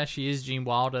think it actually is Gene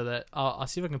Wilder that I'll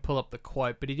see if I can pull up the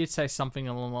quote, but he did say something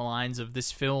along the lines of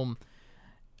this film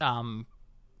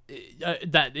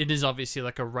that it is obviously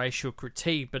like a racial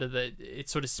critique, but it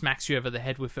sort of smacks you over the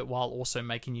head with it while also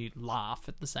making you laugh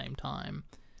at the same time.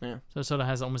 Yeah. So it sort of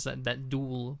has almost that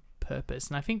dual purpose.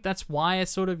 And I think that's why I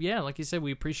sort of, like you said,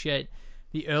 we appreciate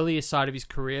the earlier side of his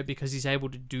career, because he's able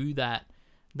to do that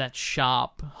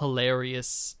sharp,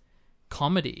 hilarious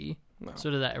comedy,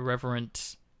 sort of that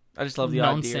irreverent, I just love the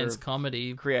nonsense idea of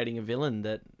comedy, creating a villain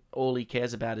that all he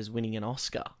cares about is winning an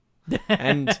Oscar.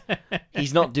 And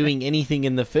he's not doing anything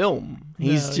in the film.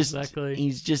 He's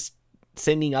just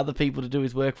sending other people to do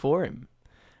his work for him.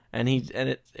 And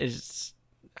it's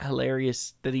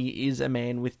hilarious that he is a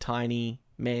man with tiny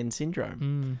man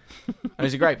syndrome. It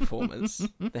was a great performance.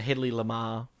 The Hedley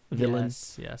Lamar villain.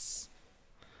 Yes.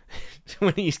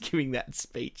 When he's giving that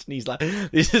speech and he's like,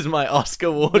 "This is my Oscar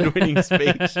award-winning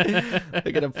speech." They're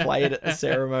going to play it at the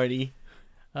ceremony.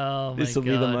 Oh my God. This will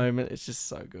be the moment. It's just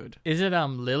so good. Is it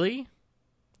Lily?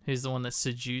 Who's the one that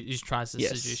tries to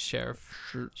seduce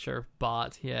Sheriff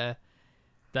Bart? Yeah.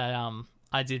 That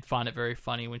I did find it very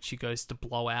funny when she goes to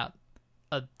blow out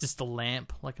just a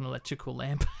lamp, like an electrical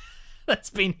lamp that's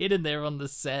been hidden there on the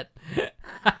set.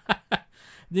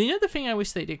 You know the thing I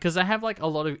wish they did, because I have like a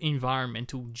lot of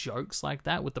environmental jokes like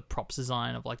that with the props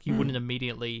design of like you wouldn't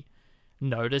immediately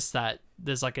notice that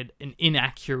there's like an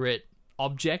inaccurate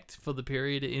object for the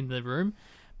period in the room,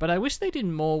 but I wish they did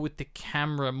more with the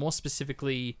camera. More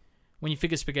specifically, when you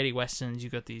figure spaghetti westerns, you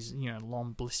got these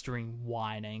long, blistering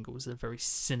wide angles that are very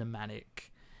cinematic.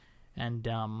 And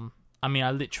I mean,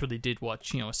 I literally did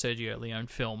watch a Sergio Leone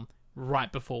film right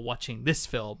before watching this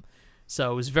film.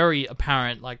 So it was very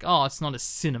apparent, like, oh, it's not as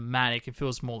cinematic. It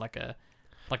feels more like a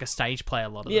stage play a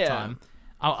lot of the time.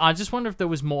 I just wonder if there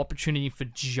was more opportunity for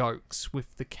jokes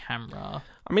with the camera.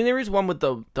 I mean, there is one with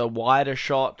the wider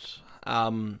shot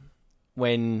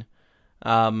when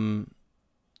the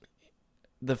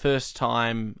first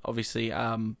time, obviously,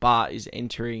 Bart is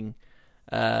entering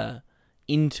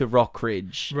into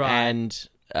Rockridge, right. And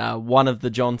one of the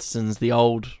Johnsons, the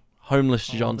old homeless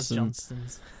Johnsons,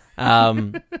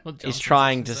 is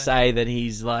trying to say that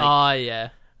he's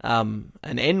like, an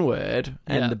N-word,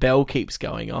 and the bell keeps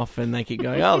going off, and they keep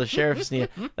going, "Oh, the sheriff's near."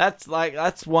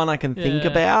 That's one I can think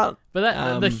about.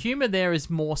 But the humor there is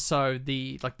more so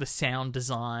the sound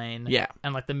design,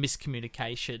 and like the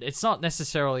miscommunication. It's not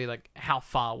necessarily like how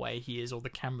far away he is or the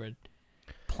camera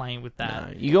playing with that.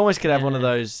 No, you almost could have one of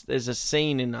those. There's a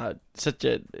scene in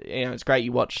it's great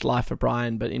you watched Life of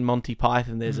Brian, but in Monty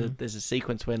Python there's a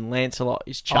sequence when Lancelot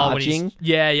is charging.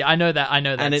 I know that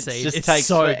and it scene. Just takes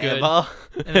so forever.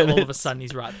 Good. And then all of a sudden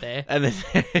he's right there. And then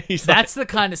that's the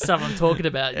kind of stuff I'm talking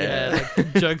about.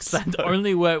 Like jokes that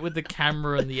only work with the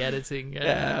camera and the editing.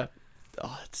 Yeah.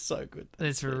 Oh, it's so good.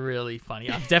 It's really funny.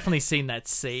 I've definitely seen that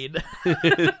scene.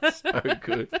 It's so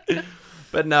good.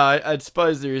 But no, I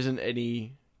suppose there isn't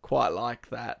any quite like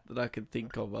that I could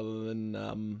think of, other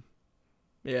than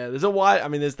there's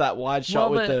there's that wide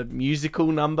shot with the musical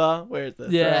number where it's throw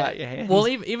out your hands. Well,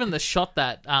 even the shot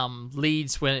that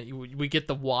leads when we get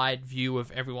the wide view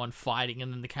of everyone fighting,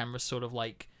 and then the camera sort of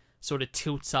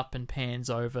tilts up and pans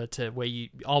over to where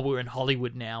we're in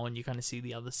Hollywood now, and you kind of see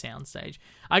the other soundstage.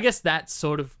 I guess that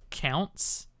sort of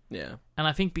counts. Yeah. And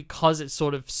I think because it's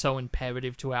sort of so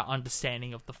imperative to our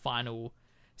understanding of the final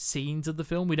scenes of the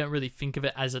film, we don't really think of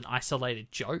it as an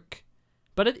isolated joke.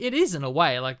 But it is in a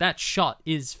way. Like, that shot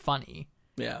is funny.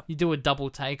 Yeah. You do a double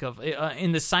take of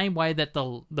in the same way that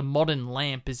the modern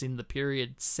lamp is in the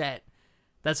period set.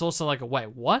 That's also like a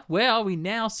wait, what? Where are we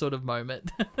now sort of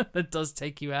moment that does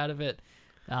take you out of it.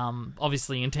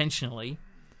 Obviously intentionally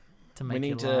to make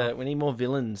you laugh. We need more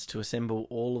villains to assemble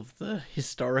all of the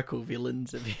historical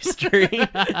villains of history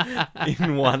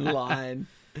in one line.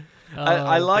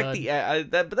 I like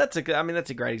but that's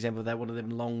a great example of that. One of them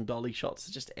long dolly shots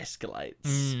that just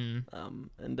escalates,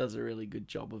 and does a really good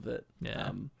job of it.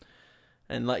 Yeah.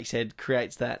 And like you said,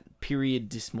 creates that period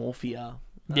dysmorphia.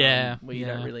 Where you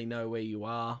don't really know where you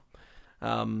are.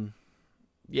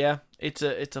 It's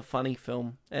a funny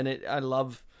film, and I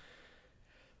love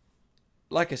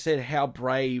like I said, how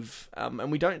brave,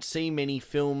 and we don't see many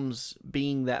films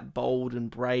being that bold and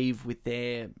brave with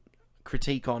their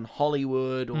critique on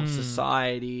Hollywood or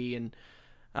society. And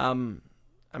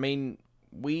I mean,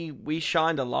 we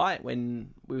shined a light when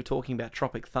we were talking about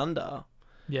Tropic Thunder.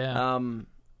 Yeah.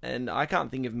 And I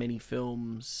can't think of many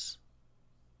films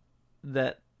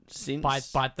that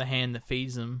since Bite the hand that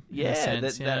feeds them.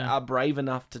 that are brave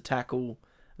enough to tackle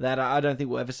that. I don't think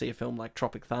we'll ever see a film like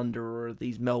Tropic Thunder or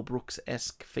these Mel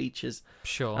Brooks-esque features.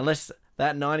 Sure. Unless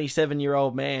that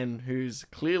 97-year-old man who's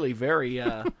clearly very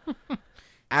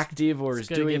active or is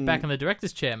doing... get back in the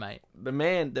director's chair, mate. The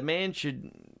man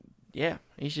should... Yeah,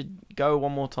 he should go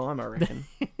one more time, I reckon.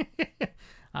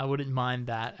 I wouldn't mind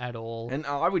that at all. And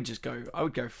I would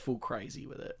go full crazy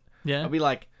with it. Yeah. I'd be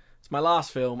like, it's my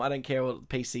last film. I don't care what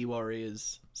PC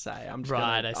Warriors say. I'm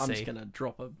just gonna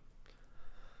drop a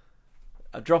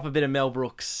bit of Mel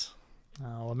Brooks.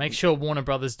 Oh, well, make sure Warner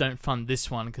Brothers don't fund this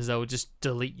one because they will just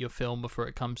delete your film before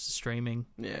it comes to streaming.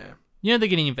 Yeah. You know they're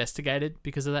getting investigated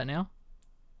because of that now?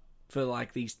 For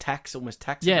like these tax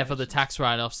Yeah, for the tax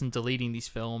write-offs and deleting these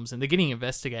films. And they're getting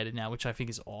investigated now, which I think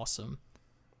is awesome.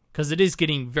 Because it is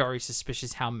getting very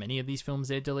suspicious how many of these films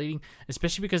they're deleting.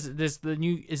 Especially because there's the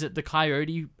new... Is it the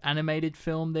Coyote animated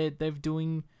film that they've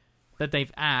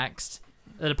axed?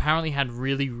 That apparently had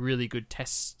really, really good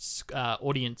tests,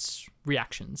 audience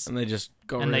reactions. And they just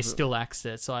got and they still axed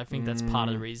it. So I think that's part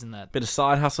of the reason that... Bit of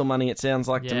side hustle money, it sounds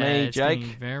like to me, it's Jake.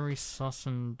 getting very sus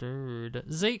and dude.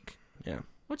 Zeke, Yeah.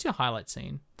 what's your highlight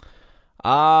scene?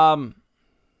 I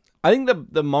think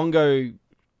the Mongo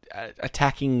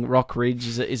attacking Rock Ridge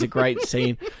is a great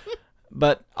scene.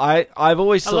 But I've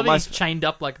always I thought love he's chained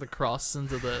up like the cross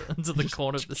into the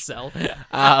corner of the cell.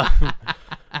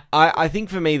 I think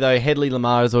for me though, Hedley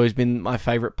Lamarr has always been my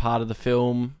favourite part of the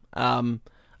film.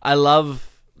 I love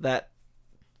that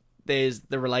there's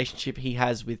the relationship he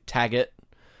has with Taggart,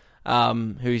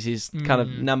 who's his kind of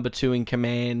number two in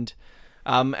command.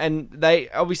 And they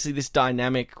obviously this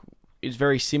dynamic is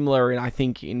very similar, and I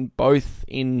think in both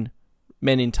in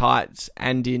Men in Tights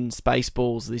and in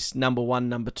Spaceballs, this number one,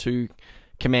 number two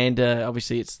commander.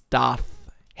 Obviously, it's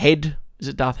Darth Head. Is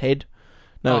it Darth Head?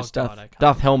 No, it's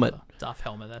Darth Helmet. Darth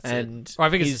Helmet. That's and it. Or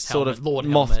I think he's it's sort Helmet, of Lord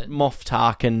Helmet. Moff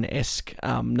Tarkin-esque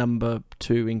number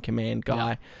two in command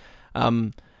guy. Yeah.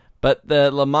 But the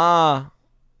Lamar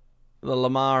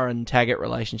and Taggart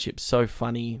relationship's so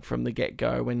funny from the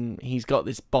get-go when he's got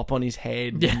this bop on his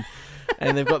head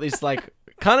and they've got this like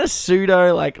kind of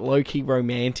pseudo like low-key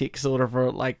romantic sort of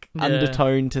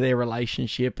undertone to their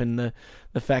relationship, and the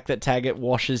fact that Taggart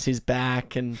washes his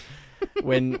back and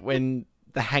when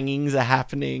the hangings are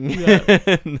happening.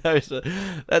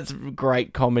 That's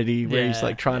great comedy where he's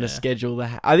like trying to schedule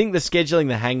I think the scheduling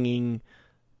the hanging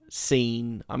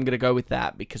scene, I'm going to go with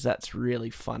that because that's really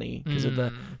funny because of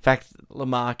the fact that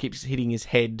Lamar keeps hitting his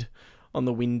head on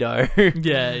the window.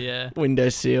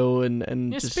 Windowsill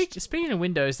and just... Speaking of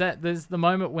windows, there's the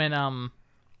moment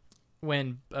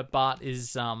when Bart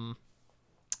is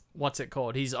what's it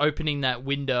called? He's opening that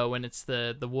window and it's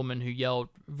the woman who yelled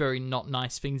very not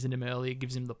nice things at him earlier,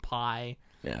 gives him the pie.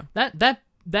 Yeah.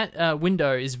 That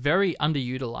window is very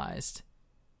underutilized.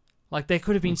 Like, there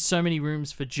could have been so many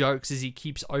rooms for jokes as he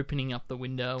keeps opening up the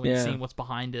window and seeing what's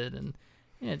behind it. And,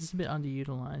 it's a bit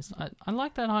underutilized. I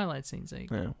like that highlight scene,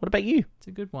 Zeke. Yeah. What about you? It's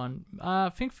a good one. I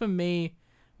think for me,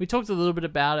 we talked a little bit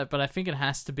about it, but I think it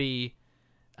has to be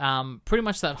pretty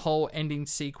much that whole ending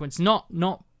sequence. Not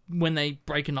when they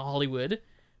break into Hollywood,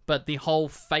 but the whole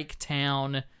fake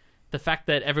town... The fact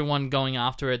that everyone going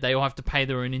after it, they all have to pay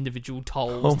their own individual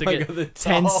tolls to get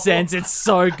 10 cents. It's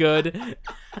so good.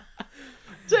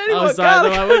 I was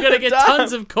like, we're going to get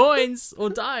tons of coins or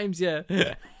dimes, yeah.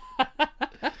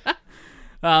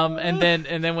 And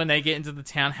then when they get into the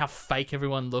town, how fake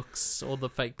everyone looks, all the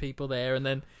fake people there. And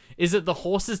then, is it the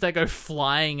horses that go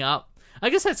flying up? I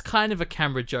guess that's kind of a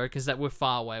camera joke, is that we're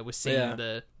far away. We're seeing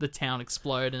the town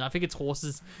explode, and I think it's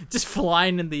horses just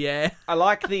flying in the air. I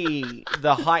like the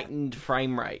heightened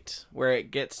frame rate, where it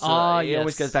gets to, it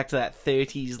always goes back to that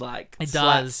 30s, like,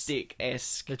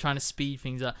 slapstick-esque. They're trying to speed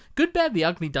things up. Good, Bad, the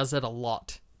Ugly does that a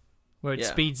lot, where it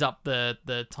speeds up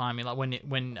the timing. Like,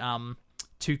 when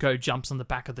Tuco jumps on the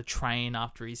back of the train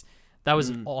after that was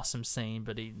an awesome scene,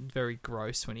 but very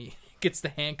gross when he gets the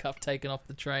handcuff taken off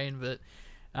the train, but...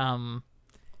 I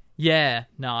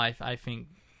think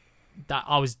that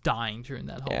I was dying during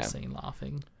that whole scene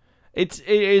laughing. It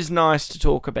is nice to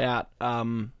talk about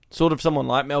sort of someone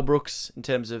like Mel Brooks in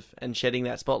terms of and shedding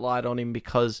that spotlight on him,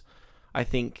 because I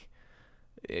think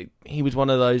he was one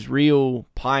of those real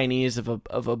pioneers of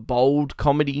a bold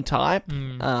comedy type,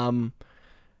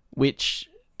 which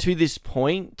to this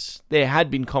point, there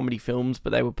had been comedy films,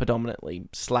 but they were predominantly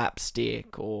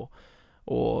slapstick or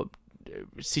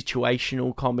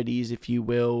situational comedies, if you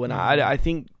will. And I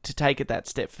think to take it that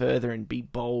step further and be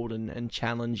bold and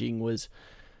challenging was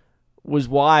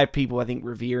why people, I think,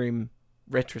 revere him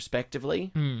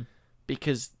retrospectively,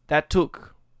 because that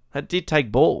did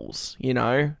take balls, you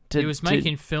know. He was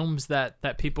making films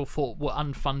that people thought were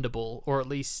unfundable, or at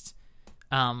least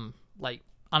like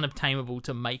unobtainable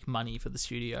to make money for the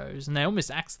studios, and they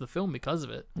almost axed the film because of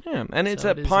it. Yeah, and it's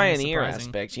a pioneer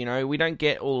aspect, you know. We don't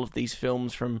get all of these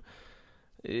films from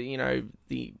from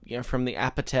the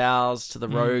Apatows to the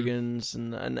Rogans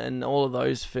and all of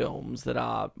those films that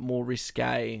are more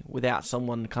risque without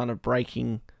someone kind of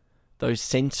breaking those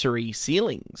sensory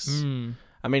ceilings.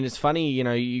 I mean, it's funny, you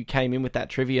know, you came in with that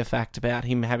trivia fact about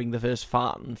him having the first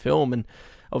fart in film, and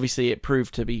obviously it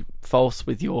proved to be false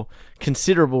with your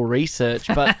considerable research,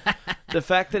 but the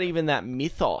fact that even that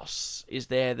mythos is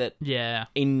there, that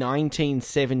in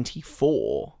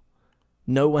 1974,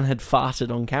 no one had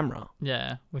farted on camera.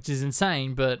 Yeah, which is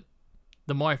insane, but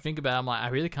the more I think about it, I'm like, I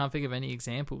really can't think of any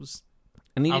examples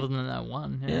other than that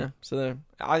one. Yeah, so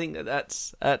I think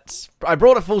that's... I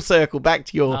brought it full circle back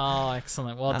to your... Oh,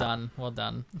 excellent. Well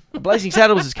done. Blazing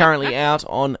Saddles is currently out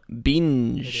on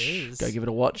Binge. It is. Go give it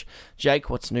a watch. Jake,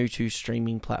 what's new to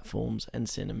streaming platforms and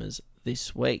cinemas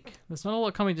this week? There's not a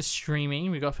lot coming to streaming.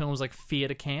 We've got films like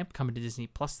Theatre Camp coming to Disney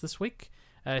Plus this week.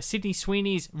 Sydney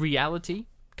Sweeney's Reality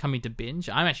coming to Binge.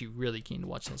 I'm actually really keen to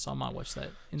watch this, so I might watch that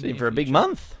for a big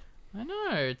month. I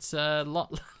know. It's a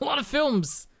lot of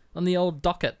films on the old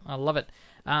docket. I love it.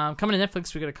 Coming to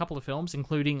Netflix, we've got a couple of films,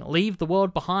 including Leave the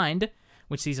World Behind,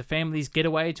 which sees a family's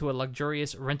getaway to a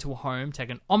luxurious rental home take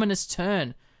an ominous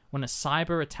turn when a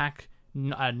cyber attack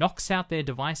knocks out their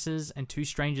devices and two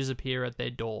strangers appear at their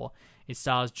door. It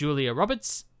stars Julia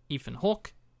Roberts, Ethan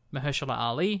Hawke, Mahershala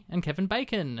Ali, and Kevin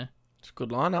Bacon. It's a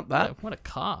good lineup, that. Yeah, what a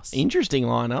cast. Interesting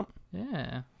lineup.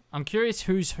 Yeah. I'm curious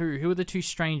who's who. Who are the two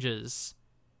strangers?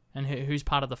 And who's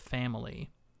part of the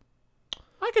family?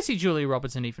 I can see Julia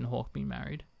Roberts and Ethan Hawke being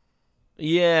married.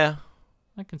 Yeah.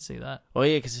 I can see that. Oh,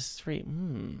 yeah, because it's three...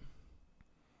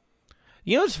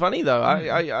 You know what's funny, though?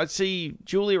 I see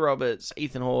Julia Roberts,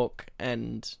 Ethan Hawke,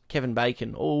 and Kevin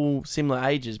Bacon, all similar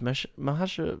ages.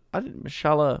 Mahershala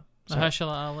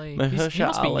Ali. He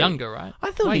must be younger, right?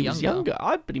 I thought he was younger,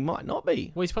 but he might not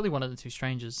be. Well, he's probably one of the two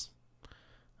strangers.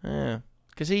 Yeah.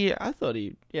 Because the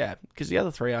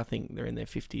other three, I think they're in their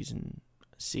 50s and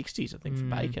 60s, I think, for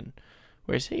Bacon.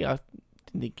 Whereas I didn't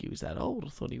think he was that old. I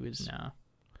thought he was... No.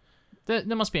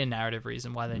 There must be a narrative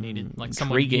reason why they needed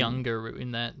someone younger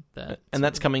in that. And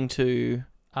that's coming to...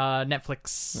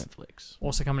 Netflix.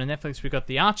 Also coming to Netflix, we've got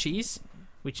The Archies,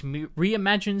 which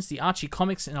reimagines the Archie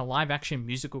comics in a live-action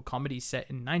musical comedy set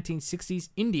in 1960s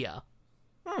India.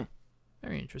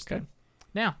 Very interesting. Okay.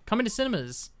 Now, coming to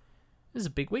cinemas. This is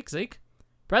a big week, Zeke.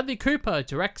 Bradley Cooper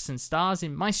directs and stars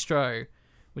in Maestro,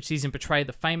 which sees him portray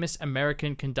the famous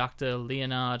American conductor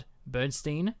Leonard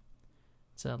Bernstein.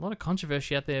 It's a lot of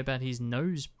controversy out there about his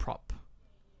nose prop.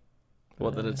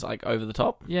 What, that it's like over the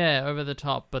top? Yeah, over the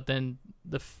top. But then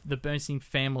the Bernstein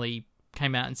family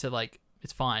came out and said, like,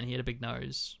 it's fine. He had a big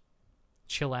nose.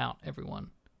 Chill out,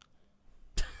 everyone.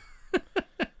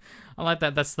 I like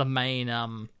that. That's the main...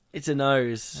 It's a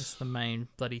nose. That's the main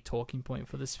bloody talking point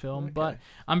for this film. Okay. But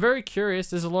I'm very curious.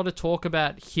 There's a lot of talk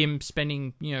about him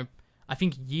spending, I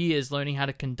think years learning how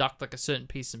to conduct like a certain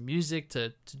piece of music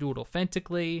to do it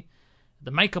authentically.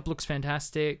 The makeup looks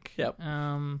fantastic. Yep.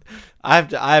 I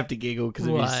have to giggle because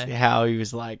of how he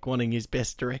was like wanting his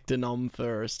best director nom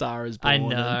for A Star Is Born. I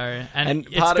know, and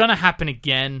it's gonna happen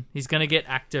again. He's gonna get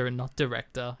actor and not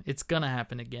director. It's gonna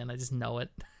happen again. I just know it.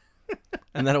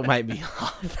 And that'll make me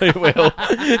laugh. It will.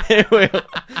 It will.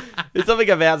 There's something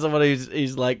about someone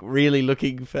who's like really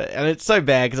looking for, and it's so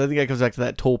bad because I think it comes back to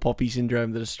that tall poppy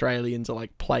syndrome that Australians are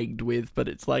like plagued with. But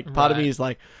it's like part of me is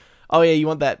like, oh yeah, you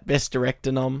want that best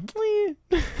director nom?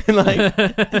 Like,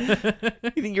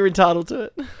 you think you're entitled to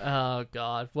it? Oh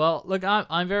god. Well, look,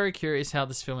 I'm very curious how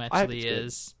this film actually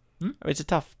is. I mean, it's a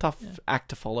tough act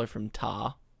to follow from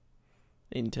Tar.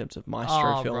 In terms of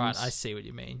Maestro films. Oh, right. I see what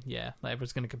you mean. Yeah. Like,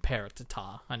 everyone's going to compare it to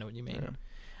Tar. I know what you mean.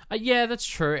 Yeah, that's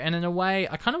true. And in a way,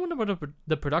 I kind of wonder what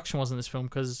the production was in this film,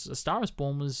 because A Star Is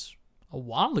Born was a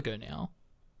while ago now.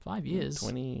 5 years.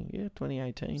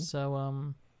 2018.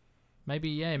 So,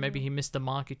 maybe he missed the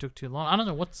mark. It took too long. I don't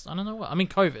know what. I mean,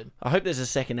 COVID. I hope there's a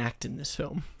second act in this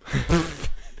film.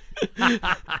 Because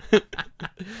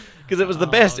it was the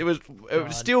best. It was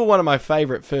still one of my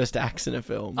favourite first acts in a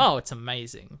film. Oh, it's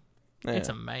amazing. It's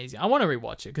amazing. I want to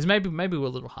rewatch it because maybe we're a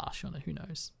little harsh on it. Who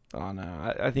knows? Oh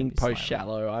no, I think post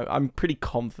Shallow, I'm pretty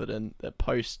confident that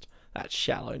post that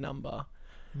Shallow number,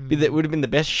 that would have been the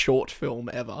best short film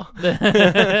ever.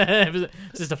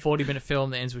 It's just a 40-minute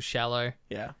film that ends with Shallow.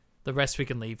 Yeah. The rest we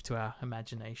can leave to our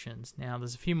imaginations. Now,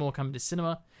 there's a few more coming to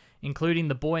cinema, including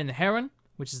The Boy and the Heron,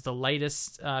 which is the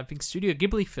latest, I think, Studio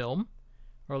Ghibli film,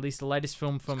 or at least the latest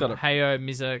film from Hayao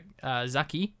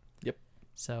Miyazaki. Yep.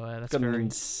 So that's got an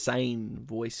insane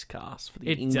voice cast for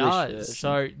the English version.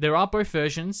 So there are both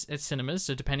versions at cinemas.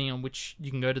 So depending on which,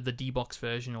 you can go to the D-Box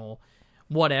version or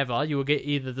whatever. You will get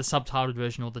either the subtitled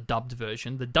version or the dubbed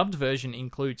version. The dubbed version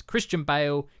includes Christian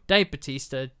Bale, Dave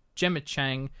Bautista, Gemma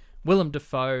Chang, Willem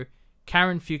Dafoe,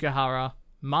 Karen Fukuhara,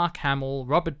 Mark Hamill,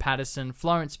 Robert Pattinson,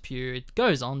 Florence Pugh. It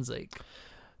goes on, Zeke.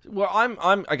 Well,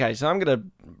 I'm okay. So I'm gonna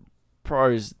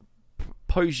pose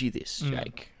you this,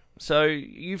 Jake. So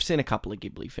you've seen a couple of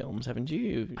Ghibli films, haven't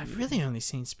you? I've really only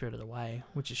seen Spirited Away,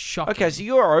 which is shocking. Okay, so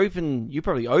you're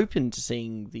probably open to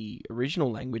seeing the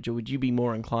original language, or would you be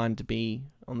more inclined to be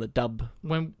on the dub?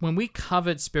 When we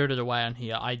covered Spirited Away on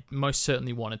here, I most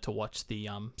certainly wanted to watch the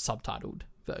subtitled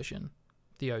version,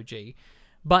 the OG.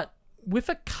 But with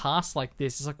a cast like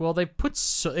this, it's like, well, they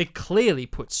clearly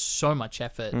put so much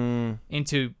effort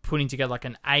into putting together like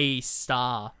an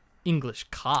A-star English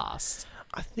cast.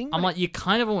 I'm like, you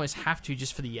kind of almost have to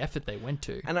just for the effort they went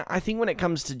to. And I think when it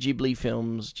comes to Ghibli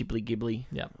films, Ghibli,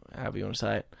 yeah, however you want to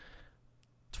say it.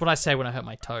 It's what I say when I hurt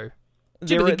my toe.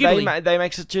 They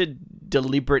make such a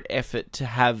deliberate effort to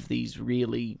have these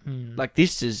really... Like,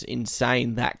 this is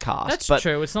insane, that cast. That's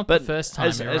true. It's not the first time,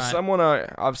 as someone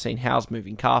I've seen Howl's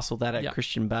Moving Castle, that had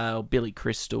Christian Bale, Billy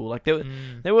Crystal. Like,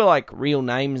 there were, like, real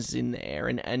names in there.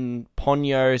 And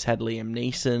Ponyo's had Liam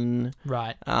Neeson.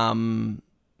 Right.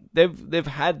 They've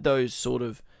had those sort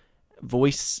of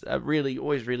voice,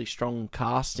 always really strong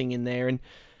casting in there. And,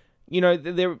 you know,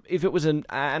 if it was an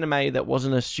anime that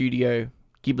wasn't a studio...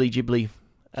 Ghibli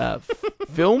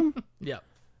film, yeah,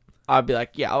 I'd be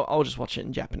like, yeah, I'll just watch it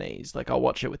in Japanese. Like, I'll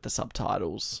watch it with the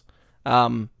subtitles.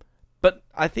 But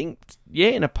I think,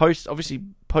 in a post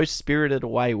Spirited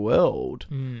Away world,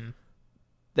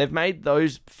 they've made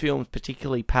those films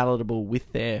particularly palatable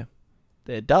with their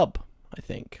dub, I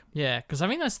think. Yeah, because I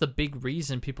think that's the big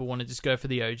reason people want to just go for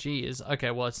the OG is, okay,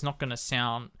 well, it's not going to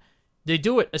sound... They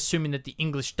do it assuming that the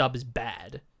English dub is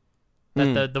bad.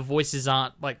 That the voices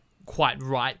aren't, like, quite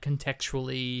right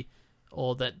contextually,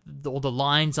 or that all the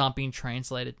lines aren't being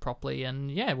translated properly.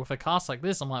 And yeah, with a cast like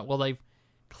this, I'm like, well, they've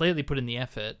clearly put in the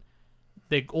effort.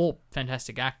 They're all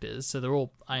fantastic actors, so they're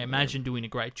all, I imagine, doing a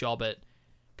great job at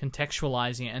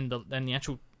contextualizing it, and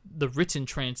the written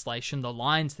translation, the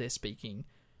lines they're speaking.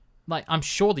 Like, I'm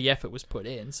sure the effort was put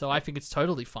in, so I think it's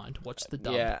totally fine to watch the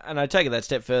dub. Yeah, and I take it that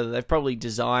step further. They've probably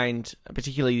designed,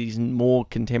 particularly these more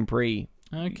contemporary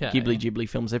Ghibli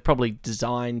films, they've probably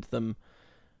designed them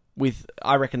with...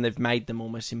 I reckon they've made them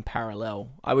almost in parallel.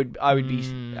 I would be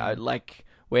like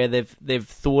where they've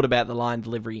thought about the line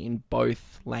delivery in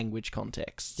both language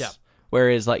contexts. Yeah.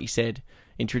 Whereas, like you said,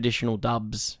 in traditional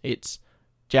dubs, it's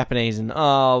Japanese and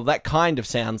that kind of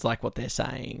sounds like what they're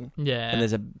saying. Yeah. And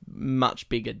there's a much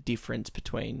bigger difference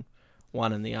between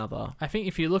one and the other. I think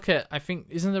if you look at...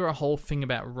 isn't there a whole thing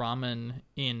about ramen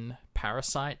in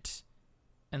Parasite?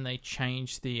 And they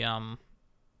changed the... No,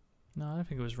 I don't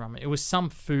think it was ramen. It was some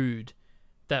food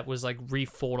that was like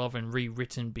rethought of and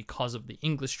rewritten because of the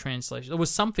English translation. There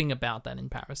was something about that in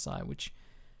Parasite, which,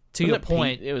 to your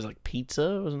point... It was like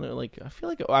pizza, wasn't it? Like, I feel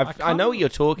like... I know what you're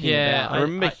talking about. I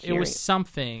remember hearing... It was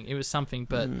something,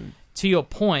 but to your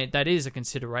point, that is a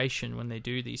consideration when they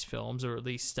do these films, or at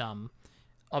least,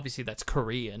 obviously that's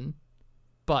Korean.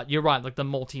 But you're right, like the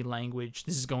multi-language,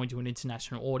 this is going to an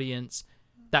international audience...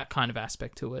 that kind of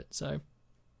aspect to it. So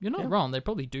you're not wrong. They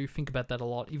probably do think about that a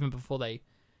lot, even before they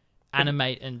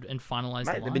animate and finalize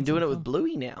the lines. They've been doing it with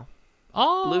Bluey now.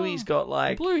 Oh! Bluey's got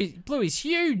like... Bluey's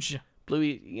huge!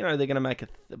 Bluey, they're going to make a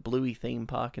Bluey theme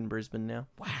park in Brisbane now.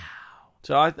 Wow.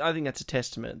 So I think that's a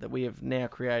testament that we have now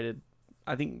created,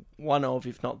 I think, one of,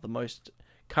 if not the most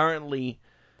currently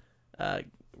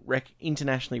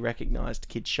internationally recognised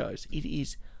kids shows. It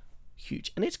is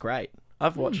huge. And it's great.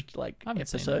 I've watched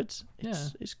episodes.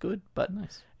 It's good, but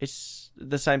it's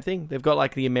the same thing. They've got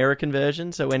like the American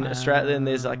version, so when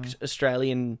there's like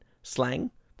Australian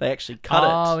slang, they actually cut it.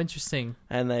 Oh, interesting.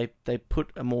 And they put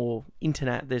a more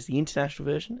there's the international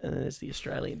version and then there's the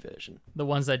Australian version. The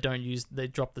ones they don't use, they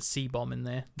drop the C-bomb in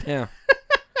there. Yeah.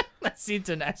 That's the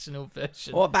international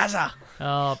version. Or Bazza.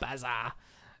 Oh, Bazza.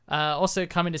 Also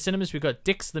coming to cinemas, we've got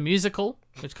Dix the Musical,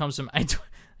 which comes from...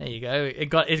 There you go. It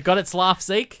got its laugh,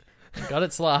 Zeke. It got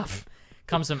its laugh.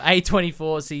 comes from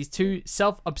A24, sees two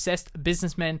self-obsessed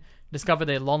businessmen discover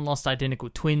their long-lost identical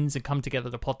twins and come together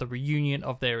to plot the reunion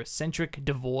of their eccentric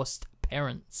divorced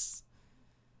parents.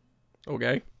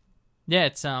 Okay. Yeah,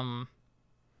 it's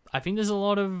I think there's a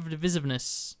lot of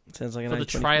divisiveness Sounds like for the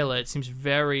trailer. It seems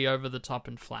very over the top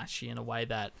and flashy in a way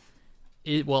that,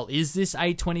 is this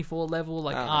A24 level,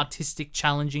 like artistic,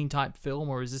 challenging type film,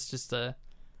 or is this just a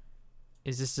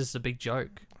big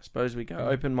joke? I suppose we go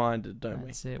open-minded, don't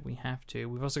That's it. We have to.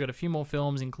 We've also got a few more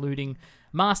films, including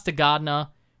Master Gardener,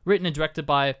 written and directed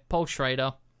by Paul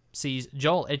Schrader, sees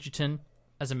Joel Edgerton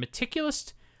as a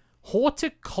meticulous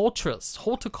horticulturist.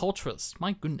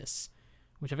 My goodness.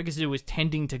 Which I think has to do with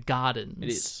tending to gardens. It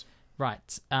is.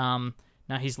 Right. Now,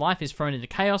 his life is thrown into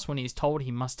chaos when he is told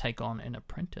he must take on an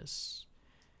apprentice.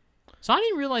 So I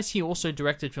didn't realize he also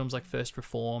directed films like First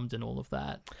Reformed and all of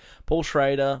that. Paul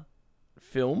Schrader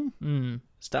film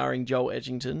starring Joel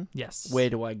Edgerton. Yes. Where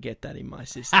do I get that in my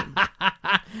system?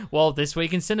 Well, This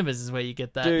Week in Cinemas is where you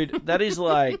get that. Dude, that is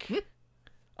like...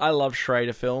 I love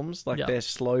Schrader films. Like, Yep. they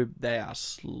are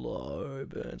slow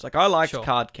burns. Like, I liked Sure.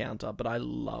 Card Counter, but I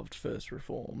loved First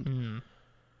Reformed.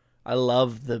 I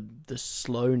love the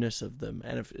slowness of them.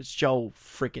 And if it's Joel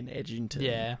freaking Edgerton.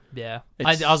 Yeah.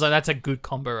 I It's- was like, that's a good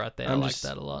combo right there. I I'm like just-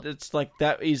 that a lot. It's like,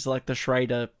 that is like the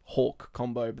Schrader-Hawk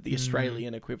combo, but the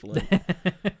Australian equivalent.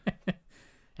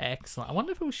 Excellent. I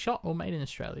wonder if it was shot or made in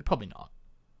Australia. Probably not.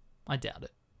 I doubt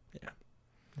it. Yeah.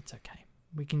 It's okay.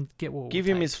 We can get what Give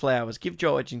we'll him take. his flowers. Give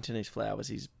Joel Edgerton his flowers.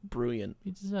 He's brilliant.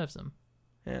 He deserves them.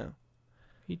 Yeah.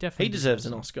 He definitely He deserves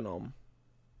an them. Oscar nom,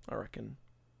 I reckon.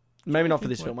 Maybe not for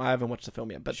this what- film. I haven't watched the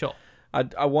film yet, but Sure.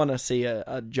 I want to see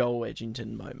a Joel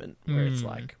Edgerton moment where it's Mm.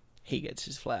 like he gets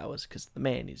his flowers because the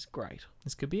man is great.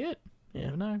 This could be it. You Yeah.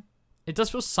 never know. It does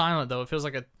feel silent though. It feels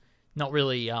like a not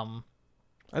really.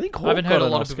 I think Hawk I haven't heard got a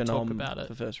an lot of Oscar people talk nom about it.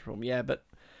 for First Reform. Yeah, but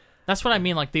That's what I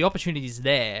mean. Like the opportunity is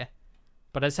there,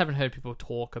 but I just haven't heard people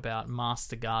talk about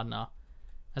Master Gardener,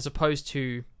 as opposed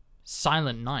to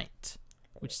Silent Night,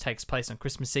 which takes place on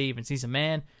Christmas Eve and sees a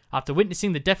man, after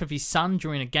witnessing the death of his son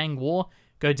during a gang war,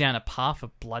 go down a path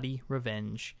of bloody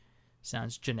revenge.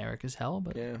 Sounds generic as hell,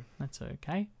 but yeah. that's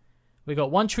okay. We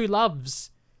got One True Loves,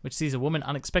 which sees a woman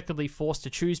unexpectedly forced to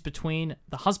choose between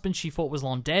the husband she thought was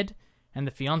long dead and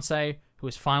the fiancé who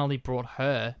has finally brought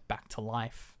her back to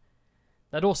life.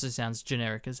 That also sounds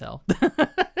generic as hell.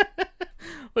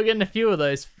 We're getting a few of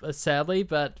those, sadly,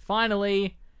 but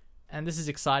finally, and this is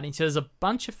exciting, so there's a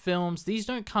bunch of films. These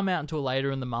don't come out until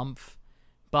later in the month,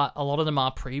 but a lot of them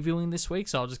are previewing this week,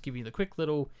 so I'll just give you the quick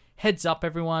little heads up,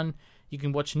 everyone. You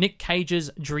can watch Nick Cage's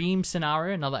Dream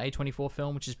Scenario, another A24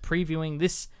 film, which is previewing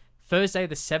this Thursday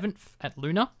the 7th at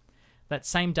Luna. That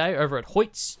same day, over at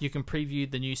Hoyts, you can preview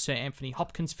the new Sir Anthony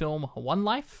Hopkins film, One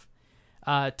Life.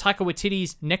 Taika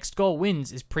Waititi's Next Goal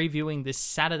Wins is previewing this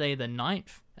Saturday the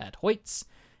 9th at Hoyts.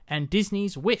 And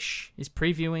Disney's Wish is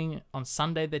previewing on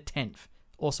Sunday the 10th,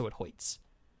 also at Hoyts.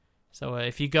 So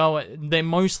if you go, they're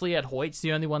mostly at Hoyts.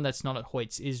 The only one that's not at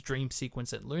Hoyts is Dream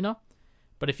Sequence at Luna.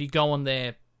 But if you go on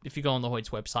the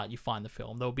Hoyts website, you find the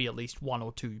film. There'll be at least 1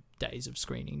 or 2 days of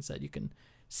screenings that you can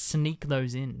sneak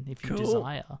those in if you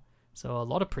desire. So a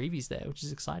lot of previews there, which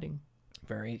is exciting.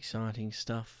 Very exciting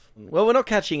stuff. Well, we're not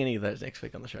catching any of those next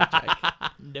week on the show, Jake.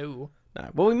 No. No.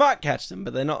 Well, we might catch them,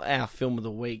 but they're not our film of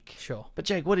the week. Sure. But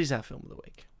Jake, what is our film of the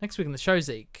week? Next week on the show,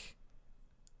 Zeke,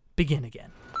 Begin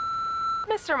Again.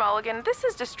 Mr. Mulligan, this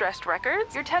is Distressed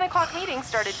Records. Your 10 o'clock meeting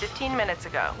started 15 minutes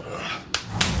ago.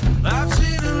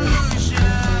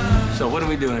 So what are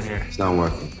we doing here? It's not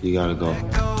working. You gotta go.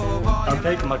 I'm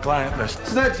taking my client list.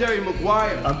 It's not Jerry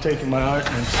Maguire. I'm taking my art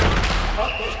list.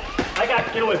 I got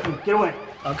to get away from me. Get away.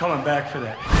 I'm coming back for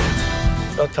that.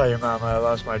 Don't tell your mama I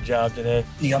lost my job today.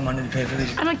 You got money to pay for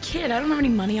these? I'm a kid. I don't have any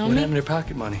money on What me. happened to your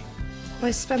pocket money? Well,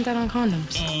 I spent that on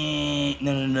condoms.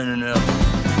 No.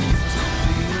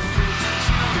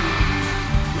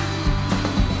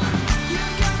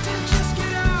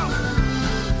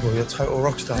 Well, you're a total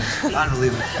rock star.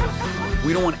 Unbelievable.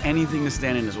 We don't want anything to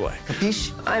stand in his way.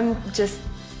 Capiche? I'm just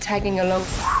tagging along.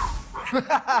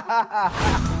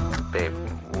 Babe,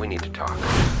 we need to talk.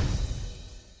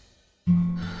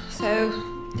 So,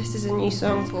 this is a new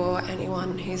song for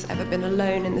anyone who's ever been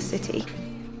alone in the city.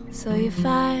 So you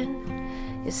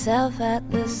find yourself at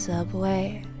the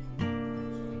subway.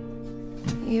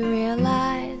 You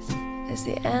realize it's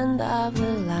the end of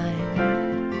the line.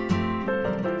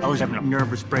 I was having a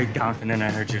nervous breakdown, and then I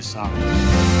heard your song.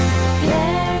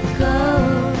 There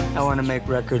goes. I want to make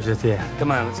records with you.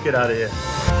 Come on, let's get out of here.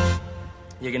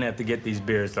 You're gonna have to get these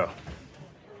beers, though.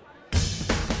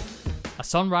 A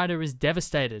songwriter is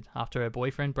devastated after her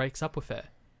boyfriend breaks up with her.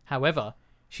 However,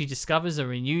 she discovers a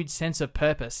renewed sense of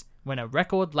purpose when a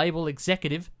record label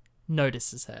executive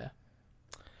notices her.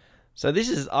 So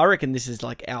I reckon this is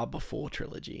like our before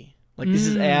trilogy. Like this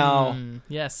is our...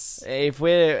 Yes. If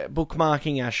we're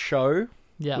bookmarking our show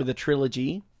with a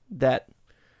trilogy, that...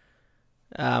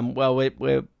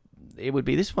 it would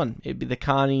be this one. It'd be the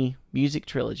Carney music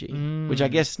trilogy, which I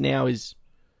guess now is...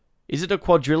 Is it a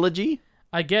quadrilogy?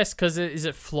 I guess, because is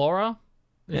it Flora?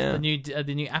 Yeah.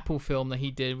 The new Apple film that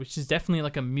he did, which is definitely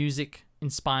like a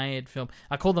music-inspired film.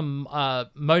 I call them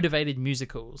motivated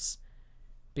musicals,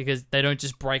 because they don't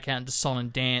just break out into song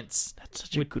and dance. That's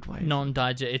such a good way.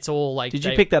 Non-digest. It's all like... Did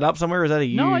you pick that up somewhere, or is that a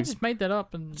you? No, I just made that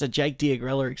up. And it's a Jake D.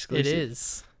 Agrela exclusive. It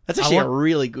is. That's actually a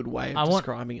really good way of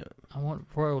describing it. I want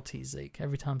royalties, Zeke,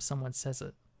 every time someone says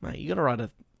it. Mate, you gotta write a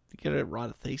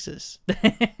thesis.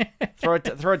 throw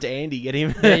it to Andy. Get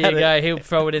him. There you go. He'll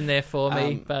throw it in there for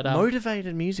me. But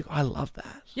motivated music. I love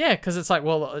that. Yeah, because it's like,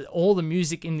 well, all the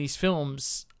music in these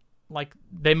films, like,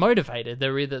 they're motivated.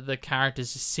 They're either the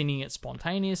characters just singing it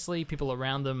spontaneously, people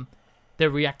around them, they're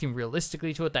reacting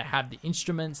realistically to it. They have the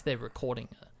instruments. They're recording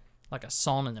like a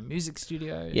song in a music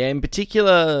studio. Yeah, in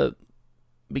particular,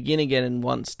 Begin Again and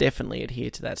Once definitely adhere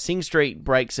to that. Sing Street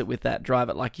breaks it with that Drive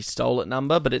It Like You Stole It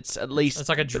number, but it's at least... It's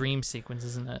like a dream sequence,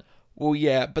 isn't it? Well,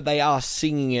 yeah, but they are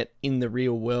singing it in the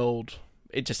real world.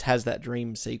 It just has that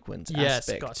dream sequence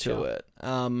aspect to it.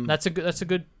 That's a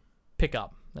good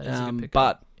pickup. That is a good pickup.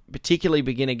 But particularly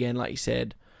Begin Again, like you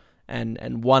said,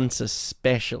 and Once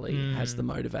especially has the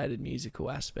motivated musical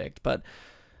aspect. But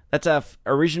that's our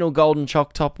original Golden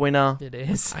Chalk Top winner. It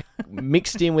is.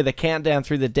 Mixed in with a Countdown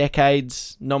Through the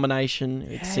Decades nomination.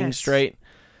 It's Sing Street.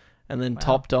 And then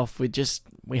topped off with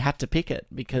we had to pick it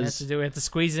because... We had to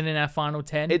squeeze it in our final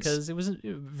 10 because it was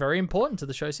very important to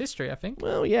the show's history, I think.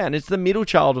 Well, yeah, and it's the middle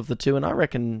child of the two, and I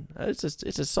reckon it's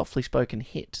a softly spoken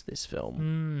hit, this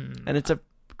film. And it's a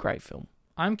great film.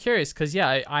 I'm curious because,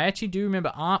 I actually do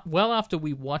remember, well after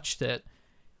we watched it,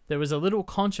 there was a little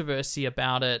controversy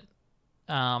about it,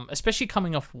 especially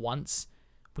coming off Once,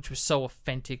 which was so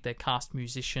authentic. They cast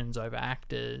musicians over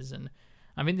actors, and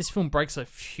I mean, this film breaks a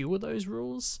few of those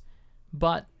rules.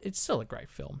 But it's still a great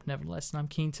film, nevertheless, and I'm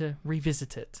keen to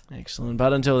revisit it. Excellent.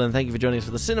 But until then, thank you for joining us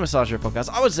for the Cinema Sideshow podcast.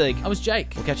 I was Zeke. I was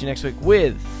Jake. We'll catch you next week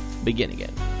with Begin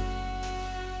Again.